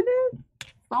much fun it is?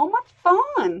 So much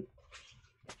fun.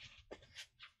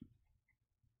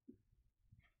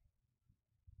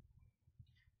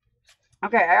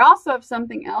 Okay, I also have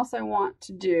something else I want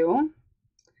to do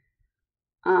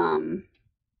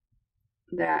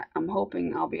that I'm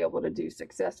hoping I'll be able to do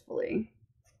successfully.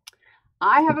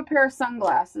 I have a pair of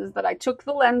sunglasses that I took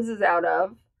the lenses out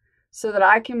of so that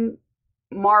I can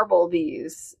marble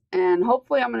these. And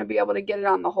hopefully I'm going to be able to get it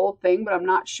on the whole thing, but I'm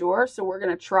not sure. So we're going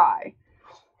to try.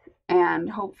 And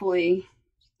hopefully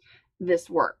this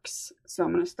works. So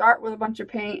I'm going to start with a bunch of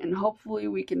paint and hopefully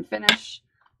we can finish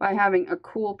by having a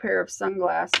cool pair of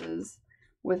sunglasses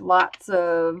with lots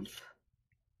of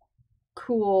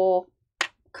cool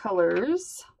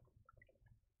colors.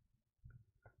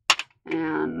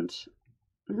 And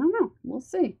I don't know, we'll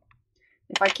see.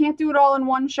 If I can't do it all in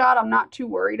one shot, I'm not too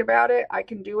worried about it. I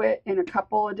can do it in a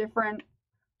couple of different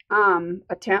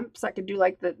attempts. I could do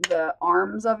like the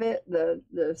arms of it,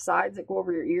 the sides that go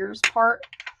over your ears part.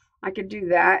 I could do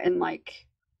that in like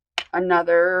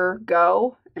another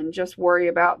go and just worry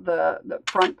about the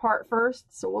front part first.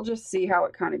 So we'll just see how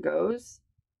it kind of goes.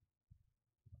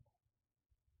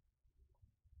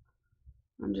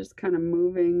 I'm just kind of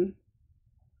moving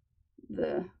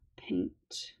the paint.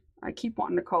 I keep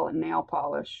wanting to call it nail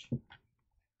polish.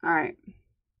 All right.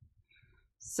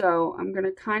 So I'm going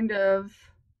to kind of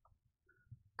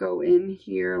go in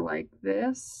here like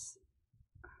this.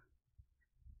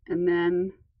 And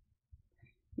then,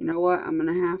 you know what? I'm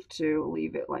going to have to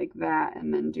leave it like that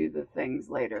and then do the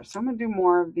things later. So I'm going to do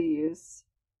more of these.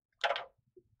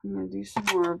 I'm going to do some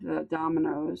more of the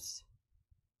dominoes.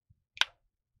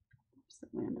 Oops, it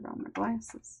landed on my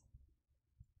glasses.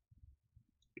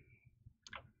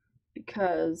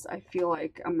 Because I feel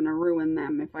like I'm going to ruin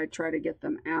them if I try to get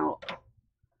them out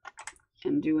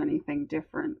and do anything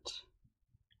different.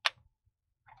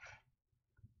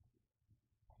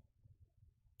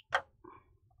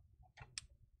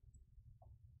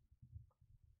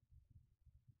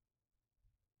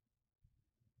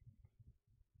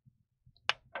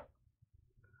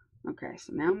 Okay,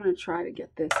 so now I'm going to try to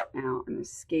get this out and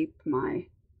escape my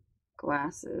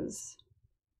glasses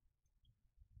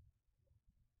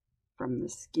from the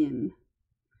skin.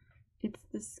 It's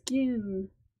the skin.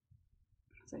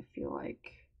 Because I feel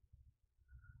like,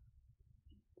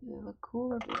 do they look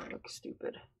cool or do they look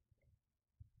stupid?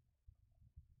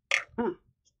 Huh.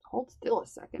 Hold still a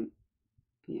second.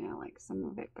 Yeah, like some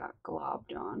of it got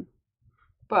globbed on.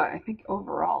 But I think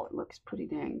overall it looks pretty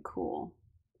dang cool.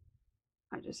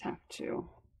 I just have to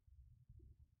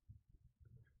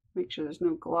make sure there's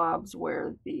no globs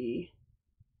where the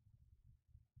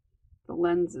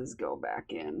lenses go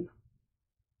back in.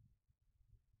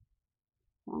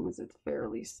 As long as it's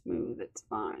fairly smooth, it's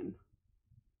fine.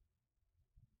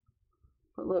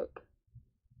 But look.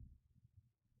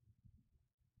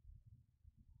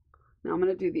 Now I'm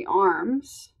going to do the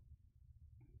arms.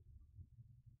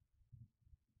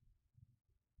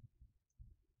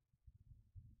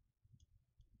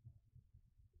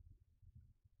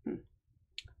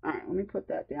 All right, let me put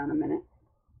that down a minute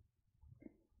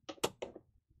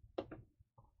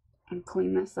and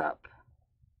clean this up.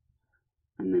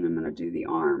 And then I'm going to do the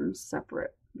arms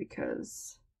separate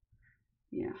because,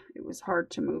 yeah, it was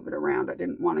hard to move it around. I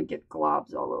didn't want to get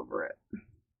globs all over it.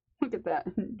 Look at that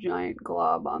giant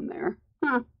glob on there.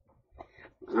 Huh.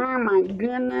 Oh my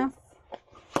goodness.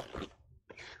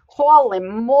 Holy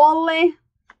moly.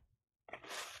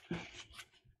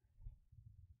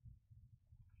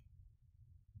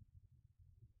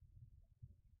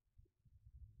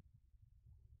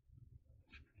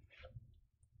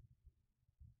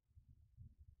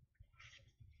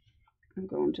 I'm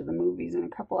going to the movies in a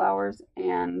couple hours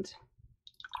and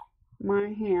my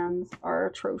hands are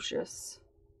atrocious.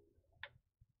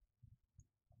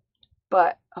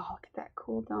 But, oh, look at that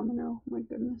cool domino. Oh my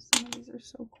goodness, some of these are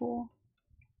so cool.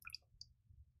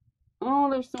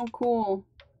 Oh, they're so cool.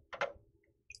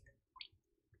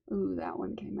 Ooh, that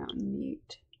one came out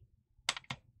neat.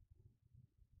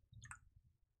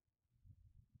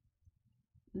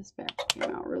 This batch came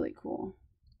out really cool.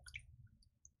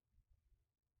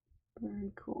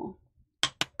 Very cool.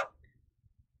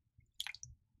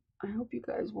 I hope you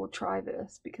guys will try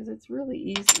this because it's really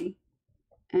easy.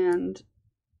 And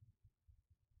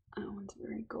that one's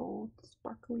very gold,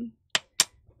 sparkly.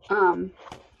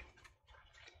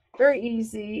 Very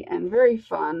easy and very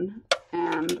fun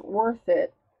and worth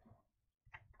it.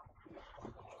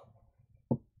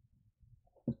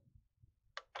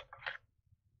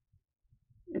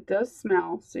 It does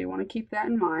smell, so you want to keep that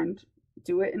in mind.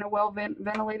 Do it in a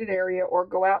well-ventilated area or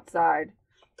go outside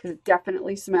because it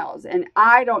definitely smells. And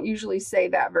I don't usually say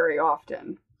that very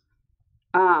often.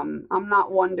 I'm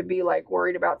not one to be like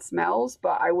worried about smells,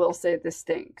 but I will say this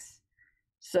stinks.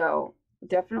 So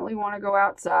definitely want to go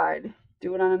outside.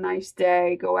 Do it on a nice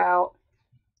day. Go out.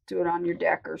 Do it on your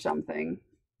deck or something.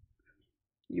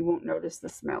 You won't notice the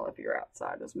smell if you're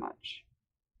outside as much.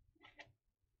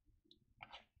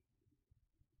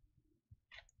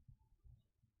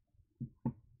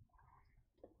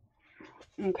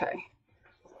 Okay.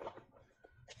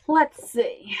 Let's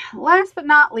see. Last but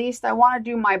not least, I want to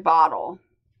do my bottle.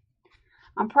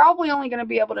 I'm probably only going to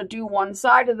be able to do one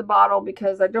side of the bottle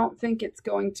because I don't think it's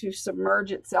going to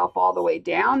submerge itself all the way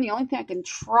down. The only thing I can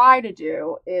try to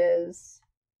do is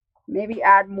maybe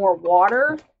add more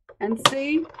water and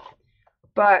see,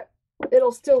 but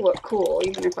it'll still look cool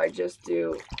even if I just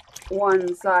do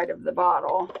one side of the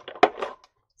bottle.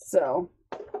 So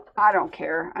I don't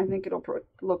care. I think it'll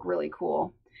look really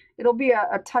cool. It'll be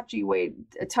a touchy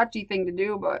thing to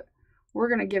do, but we're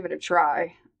going to give it a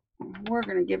try. We're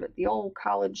going to give it the old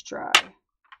college try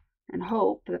and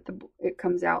hope that it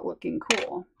comes out looking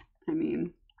cool. I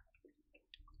mean,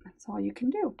 that's all you can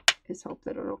do, is hope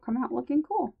that it'll come out looking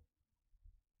cool.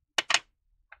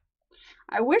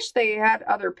 I wish they had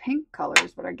other pink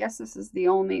colors, but I guess this is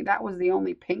that was the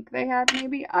only pink they had,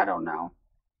 maybe? I don't know.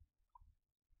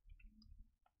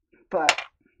 But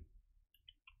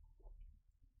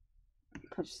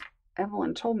because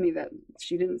Evelyn told me that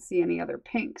she didn't see any other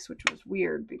pinks, which was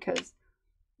weird because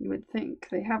you would think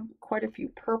they have quite a few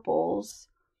purples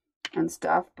and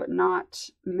stuff, but not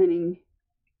many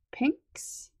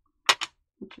pinks,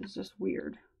 which is just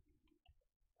weird.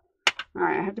 All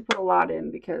right, I had to put a lot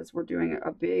in because we're doing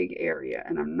a big area,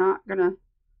 and I'm not gonna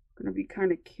be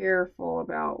kind of careful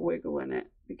about wiggling it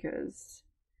because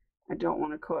I don't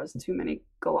want to cause too many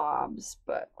globs.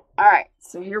 But all right,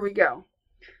 so here we go.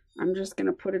 I'm just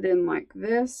gonna put it in like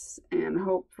this and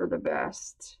hope for the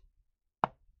best.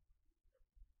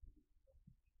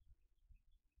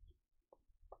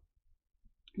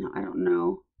 Now, I don't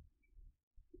know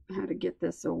how to get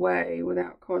this away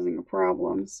without causing a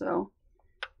problem, so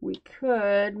we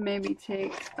could maybe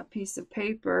take a piece of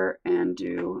paper and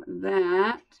do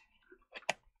that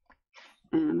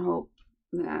and hope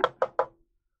that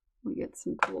we get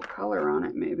some cool color on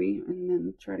it maybe, and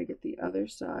then try to get the other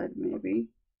side maybe.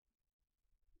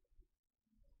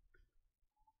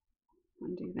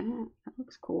 And do that. That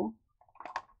looks cool.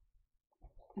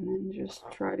 And then just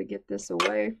try to get this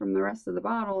away from the rest of the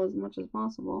bottle as much as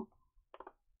possible.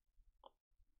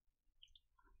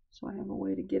 So I have a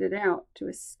way to get it out to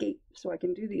escape so I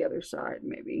can do the other side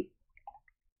maybe.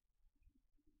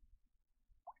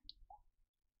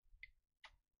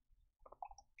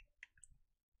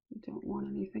 I don't want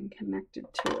anything connected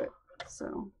to it.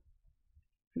 So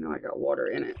I know I got water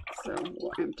in it, so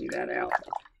we'll empty that out.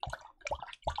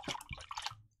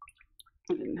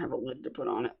 I didn't have a lid to put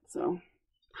on it, so.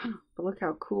 But look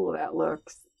how cool that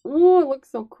looks. Oh, it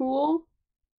looks so cool.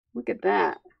 Look at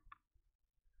that.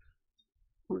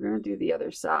 We're going to do the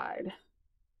other side.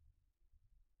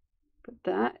 But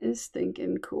that is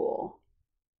stinking cool.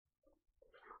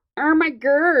 Oh my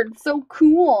god, so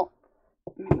cool.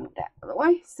 Let me move that out of the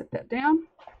way, sit that down,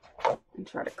 and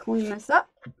try to clean this up.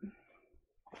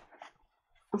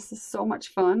 This is so much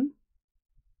fun.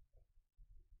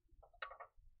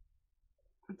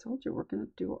 I told you we're going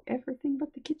to do everything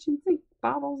but the kitchen sink.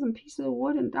 Bottles and pieces of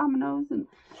wood and dominoes and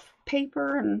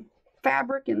paper and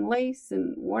fabric and lace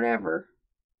and whatever.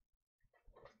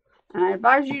 And I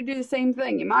advise you to do the same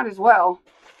thing. You might as well.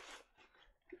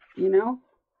 You know?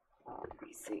 Let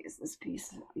me see. Is this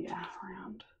piece, yeah,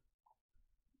 round?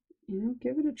 You know,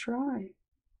 give it a try.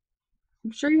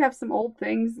 I'm sure you have some old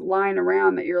things lying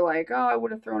around that you're like, oh, I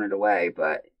would have thrown it away.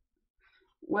 But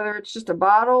whether it's just a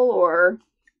bottle or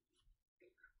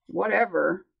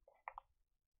whatever.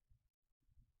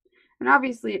 And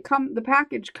obviously the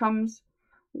package comes,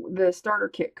 the starter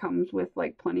kit comes with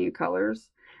like plenty of colors.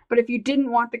 But if you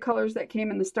didn't want the colors that came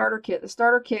in the starter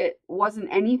kit wasn't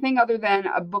anything other than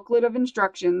a booklet of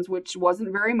instructions, which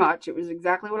wasn't very much. It was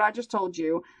exactly what I just told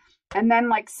you. And then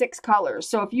like 6 colors.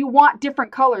 So if you want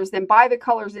different colors, then buy the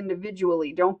colors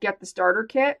individually. Don't get the starter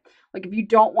kit. Like if you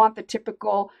don't want the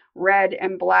typical red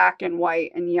and black and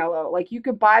white and yellow, like you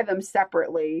could buy them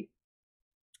separately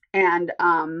and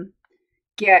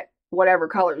get whatever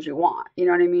colors you want. You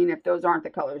know what I mean? If those aren't the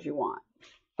colors you want.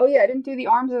 Oh yeah, I didn't do the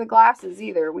arms of the glasses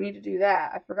either. We need to do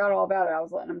that. I forgot all about it. I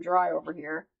was letting them dry over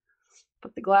here.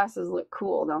 But the glasses look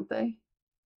cool, don't they?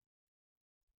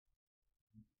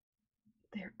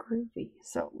 They're groovy.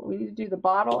 So we need to do the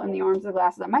bottle and the arms of the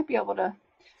glasses. I might be able to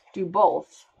do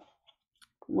both.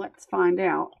 Let's find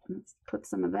out. Let's put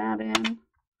some of that in.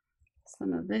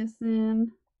 Some of this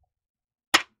in.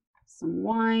 Some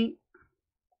white.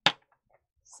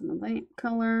 Some of that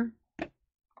color.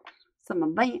 Some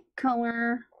of that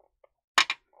color.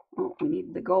 Oh, we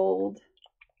need the gold.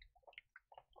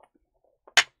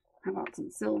 How about some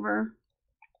silver?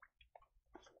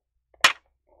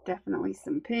 Definitely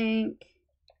some pink.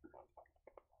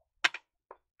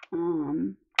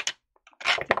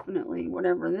 Definitely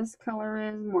whatever this color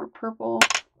is, more purple.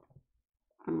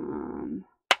 Oh,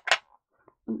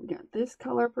 we got this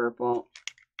color purple.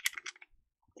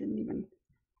 Didn't even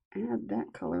add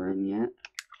that color in yet.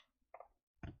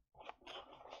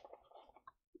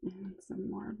 And some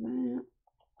more of that.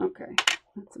 Okay,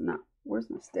 that's enough. Where's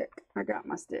my stick? I got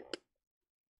my stick.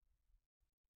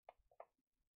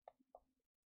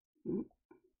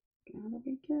 Gotta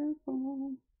be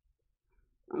careful.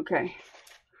 Okay.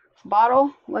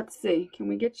 Bottle, let's see. Can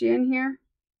we get you in here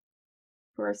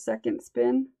for a second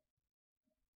spin?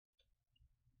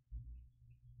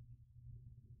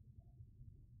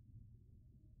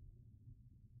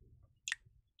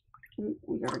 Ooh,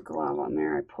 we got a glove on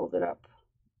there. I pulled it up.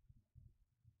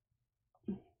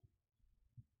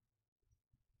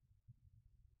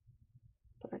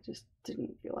 But I just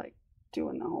didn't feel like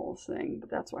doing the whole thing. But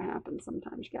that's what happens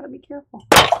sometimes. You gotta be careful.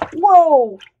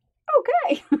 Whoa!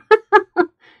 Okay.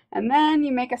 And then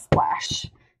you make a splash.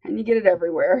 And you get it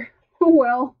everywhere. Oh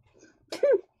well. A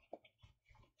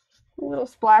little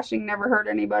splashing never hurt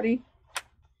anybody.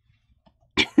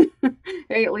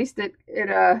 Hey, at least it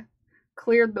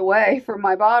cleared the way for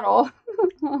my bottle.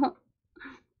 Oh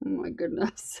my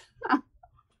goodness.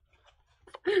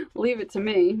 Leave it to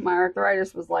me. My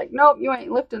arthritis was like, nope, you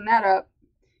ain't lifting that up.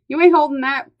 You ain't holding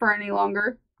that for any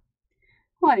longer.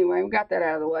 Well, anyway, we got that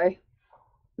out of the way.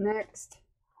 Next.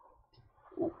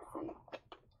 Let's see.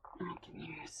 I can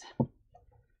use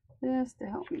this to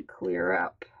help me clear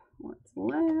up what's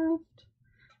left.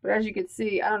 But as you can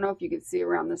see, I don't know if you can see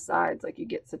around the sides, like you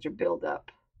get such a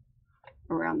buildup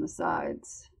around the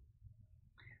sides.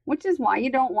 Which is why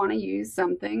you don't want to use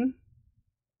something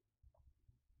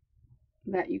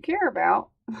that you care about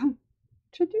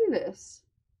to do this.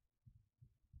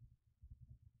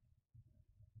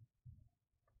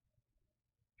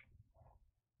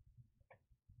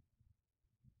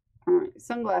 Alright,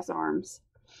 sunglass arms.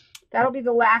 That'll be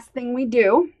the last thing we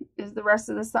do, is the rest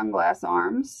of the sunglass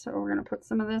arms. So we're going to put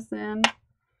some of this in.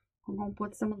 We're going to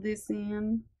put some of this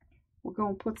in. We're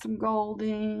going to put some gold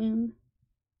in.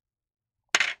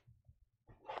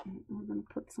 We're going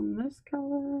to put some this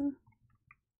color.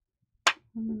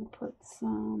 I'm going to put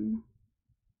some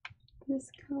this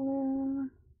color.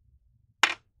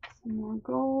 Some more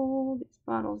gold. These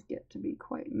bottles get to be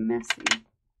quite messy.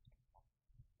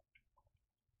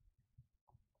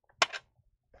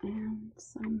 And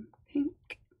some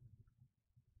pink.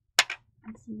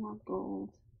 And some more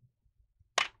gold.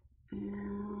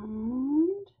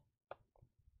 And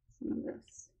some of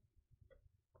this.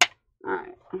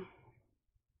 Alright.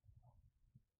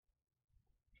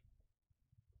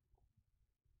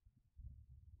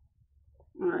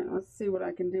 Alright, let's see what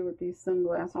I can do with these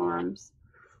sunglass arms.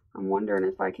 I'm wondering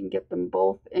if I can get them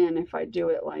both in if I do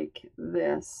it like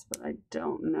this, but I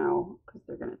don't know because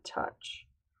they're going to touch.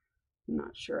 I'm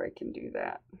not sure I can do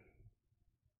that.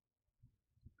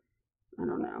 I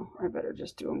don't know. I better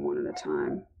just do them one at a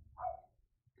time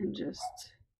and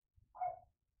just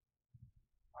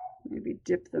maybe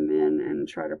dip them in and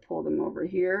try to pull them over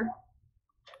here.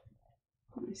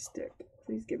 My stick.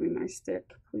 Please give me my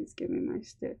stick. Please give me my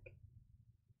stick.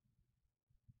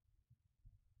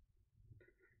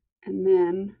 And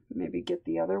then maybe get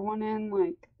the other one in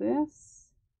like this.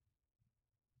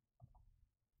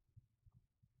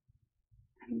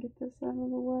 And get this out of the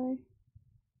way.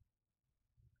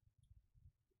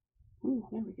 Oh,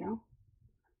 there we go.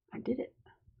 I did it.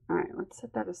 Alright, let's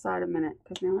set that aside a minute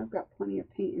because now I've got plenty of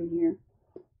paint in here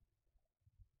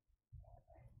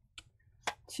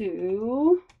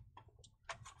to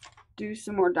do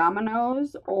some more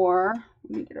dominoes, or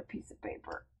let me get a piece of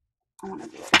paper. I want to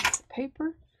do a piece of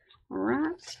paper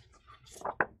right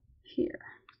here.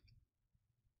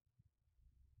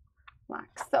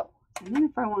 Like so. And then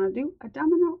if I want to do a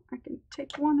domino, I can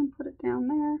take one and put it down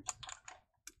there.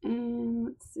 And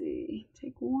let's see,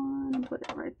 take one and put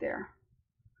it right there.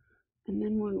 And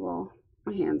then we will,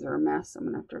 my hands are a mess. I'm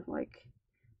going to have to like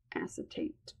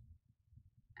acetone.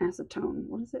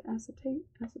 What is it? Acetate?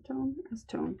 Acetone?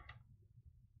 Acetone.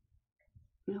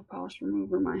 Nail polish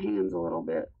remover my hands a little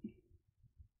bit.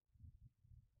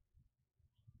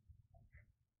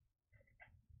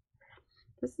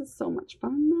 This is so much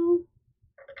fun though.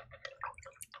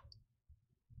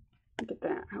 Look at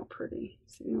that, how pretty.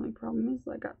 See, the only problem is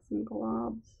I got some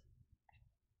globs.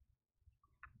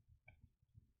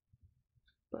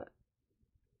 But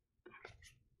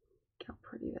look how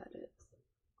pretty that is.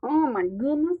 Oh my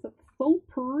goodness, it's so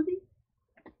pretty.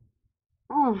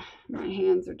 Oh, my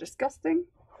hands are disgusting.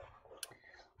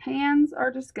 Hands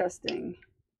are disgusting.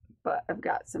 But I've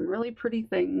got some really pretty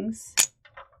things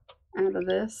out of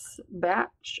this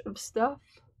batch of stuff.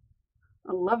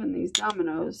 I'm loving these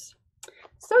dominoes.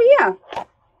 So yeah,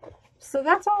 so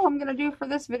that's all I'm going to do for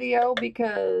this video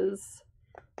because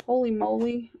holy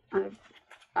moly,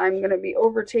 I'm going to be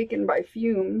overtaken by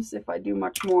fumes if I do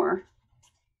much more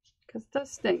because it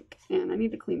does stink and I need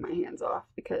to clean my hands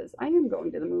off because I am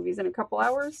going to the movies in a couple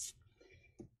hours.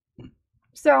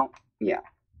 So yeah,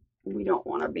 we don't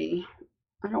want to be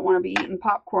I don't want to be eating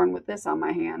popcorn with this on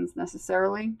my hands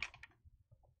necessarily.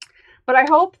 But I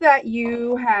hope that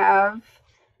you have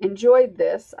enjoyed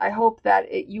this. I hope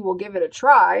that you will give it a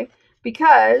try,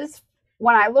 because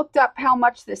when I looked up how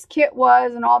much this kit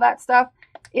was and all that stuff,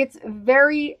 it's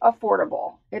very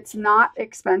affordable. It's not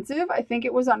expensive. I think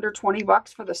it was under 20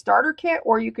 bucks for the starter kit,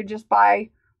 or you could just buy,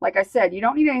 like I said, you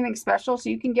don't need anything special, so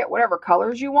you can get whatever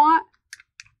colors you want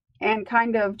and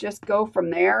kind of just go from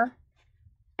there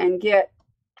and get,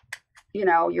 you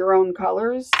know, your own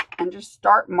colors and just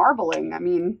start marbling. I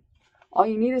mean, all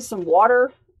you need is some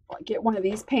water. Get one of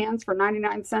these pans for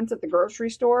 99 cents at the grocery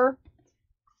store.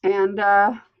 And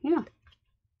yeah,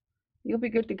 you'll be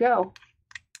good to go.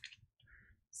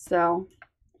 So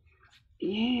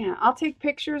yeah, I'll take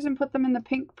pictures and put them in the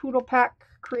Pink Poodle Pack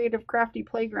Creative Crafty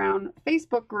Playground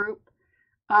Facebook group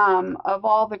of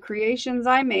all the creations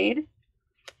I made,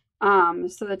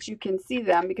 so that you can see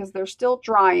them, because they're still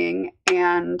drying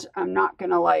and I'm not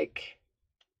gonna like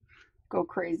go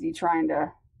crazy trying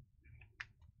to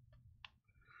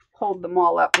hold them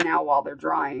all up now while they're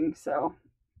drying. So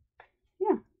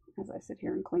yeah, as I sit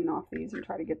here and clean off these and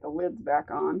try to get the lids back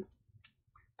on.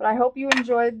 But I hope you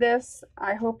enjoyed this.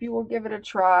 I hope you will give it a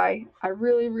try. I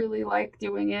really, really like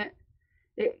doing it.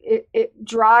 It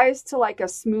dries to like a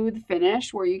smooth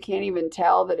finish where you can't even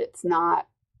tell that it's not,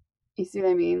 you see what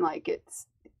I mean? Like it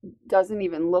doesn't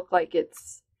even look like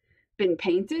it's been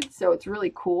painted. So it's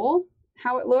really cool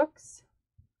how it looks.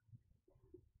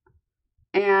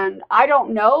 And I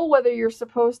don't know whether you're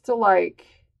supposed to like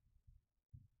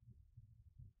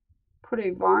put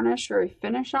a varnish or a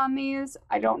finish on these.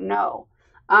 I don't know.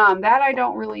 That I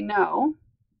don't really know,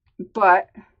 but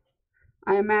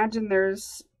I imagine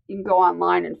you can go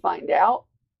online and find out.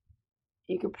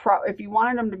 You could if you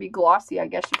wanted them to be glossy, I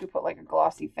guess you could put like a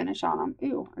glossy finish on them.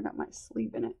 Ew, I got my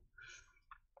sleeve in it.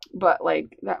 But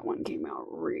like that one came out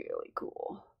really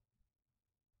cool.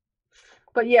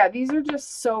 But yeah, these are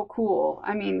just so cool.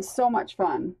 I mean, so much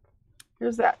fun.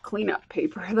 Here's that cleanup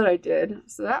paper that I did.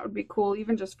 So that would be cool,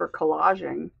 even just for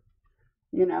collaging,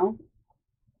 you know.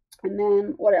 And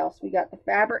then what else? We got the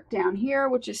fabric down here,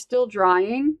 which is still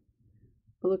drying.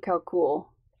 Look how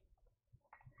cool.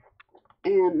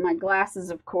 And my glasses,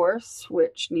 of course,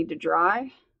 which need to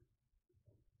dry,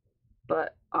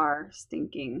 but are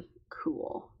stinking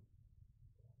cool.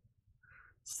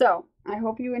 So I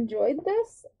hope you enjoyed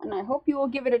this, and I hope you will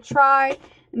give it a try.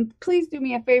 And please do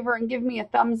me a favor and give me a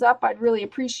thumbs up. I'd really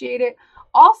appreciate it.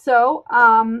 Also,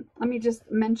 let me just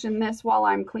mention this while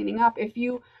I'm cleaning up. If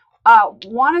you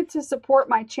wanted to support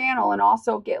my channel and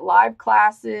also get live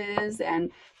classes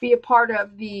and be a part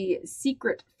of the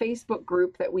secret Facebook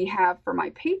group that we have for my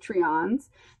Patreons,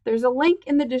 there's a link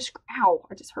in the description. Ow,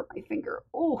 I just hurt my finger.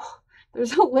 Oh,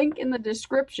 there's a link in the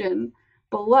description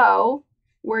below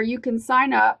where you can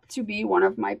sign up to be one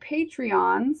of my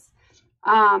Patreons.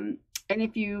 And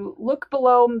if you look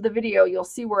below the video, you'll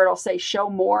see where it'll say show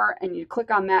more, and you click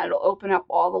on that, it'll open up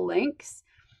all the links.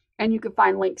 And you can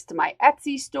find links to my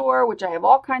Etsy store, which I have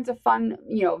all kinds of fun,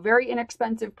 you know, very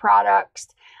inexpensive products,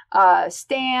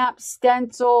 stamps,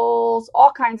 stencils,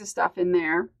 all kinds of stuff in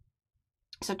there.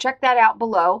 So check that out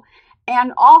below.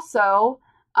 And also,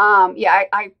 yeah,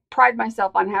 I pride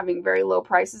myself on having very low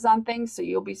prices on things. So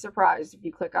you'll be surprised if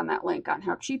you click on that link on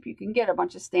how cheap you can get a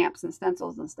bunch of stamps and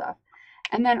stencils and stuff.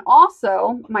 And then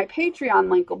also my Patreon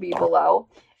link will be below,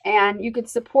 and you could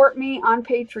support me on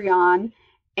Patreon.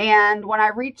 And when I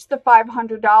reach the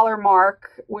 $500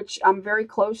 mark, which I'm very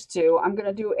close to, I'm going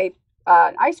to do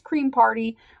an ice cream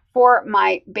party for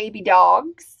my baby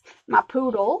dogs, my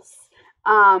poodles.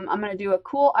 I'm going to do a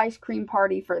cool ice cream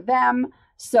party for them.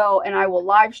 So, and I will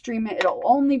live stream it. It'll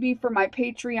only be for my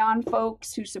Patreon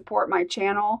folks who support my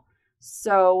channel.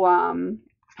 So,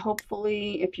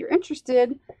 hopefully, if you're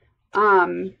interested,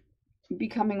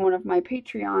 becoming one of my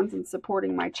Patreons and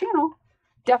supporting my channel,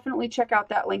 definitely check out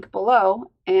that link below.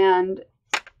 And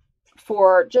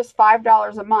for just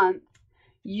 $5 a month,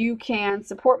 you can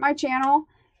support my channel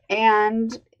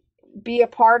and be a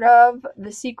part of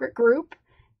the secret group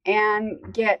and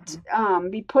get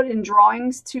be put in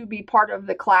drawings to be part of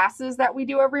the classes that we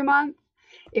do every month.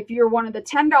 If you're one of the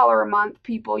 $10 a month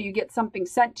people, you get something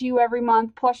sent to you every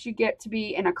month, plus you get to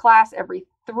be in a class every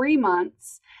 3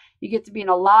 months. You get to be in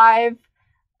a live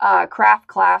craft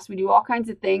class. We do all kinds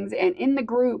of things, and in the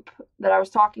group that I was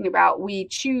talking about, we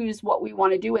choose what we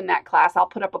want to do in that class. I'll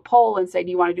put up a poll and say,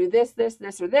 do you want to do this, this,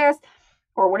 this, or this,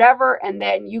 or whatever, and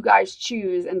then you guys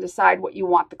choose and decide what you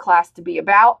want the class to be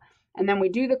about. And then we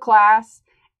do the class,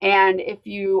 and if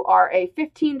you are a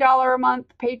 $15 a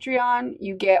month Patreon,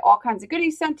 you get all kinds of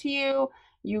goodies sent to you.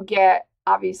 You get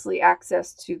obviously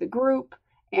access to the group,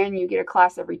 and you get a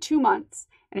class every 2 months.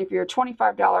 And if you're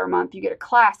 $25 a month, you get a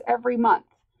class every month.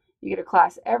 You get a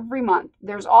class every month.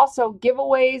 There's also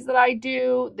giveaways that I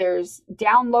do. There's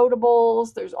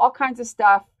downloadables. There's all kinds of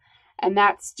stuff. And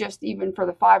that's just even for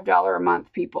the $5 a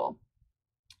month people.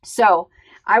 So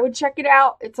I would check it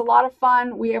out. It's a lot of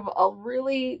fun. We have a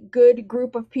really good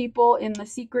group of people in the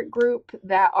secret group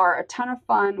that are a ton of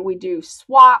fun. We do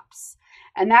swaps.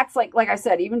 And that's like I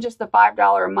said, even just the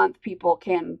 $5 a month people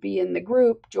can be in the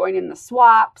group, join in the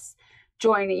swaps,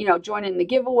 join in the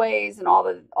giveaways and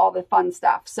all the fun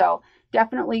stuff. So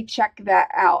definitely check that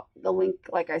out. The link,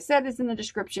 like I said, is in the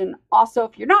description. Also,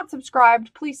 if you're not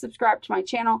subscribed, please subscribe to my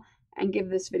channel and give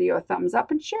this video a thumbs up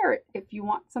and share it if you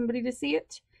want somebody to see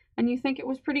it and you think it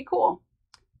was pretty cool.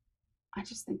 I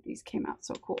just think these came out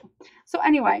so cool. So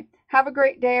anyway, have a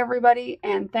great day, everybody,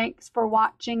 and thanks for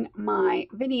watching my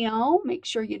video. Make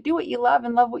sure you do what you love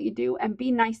and love what you do and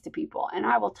be nice to people. And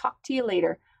I will talk to you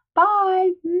later.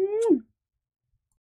 Bye.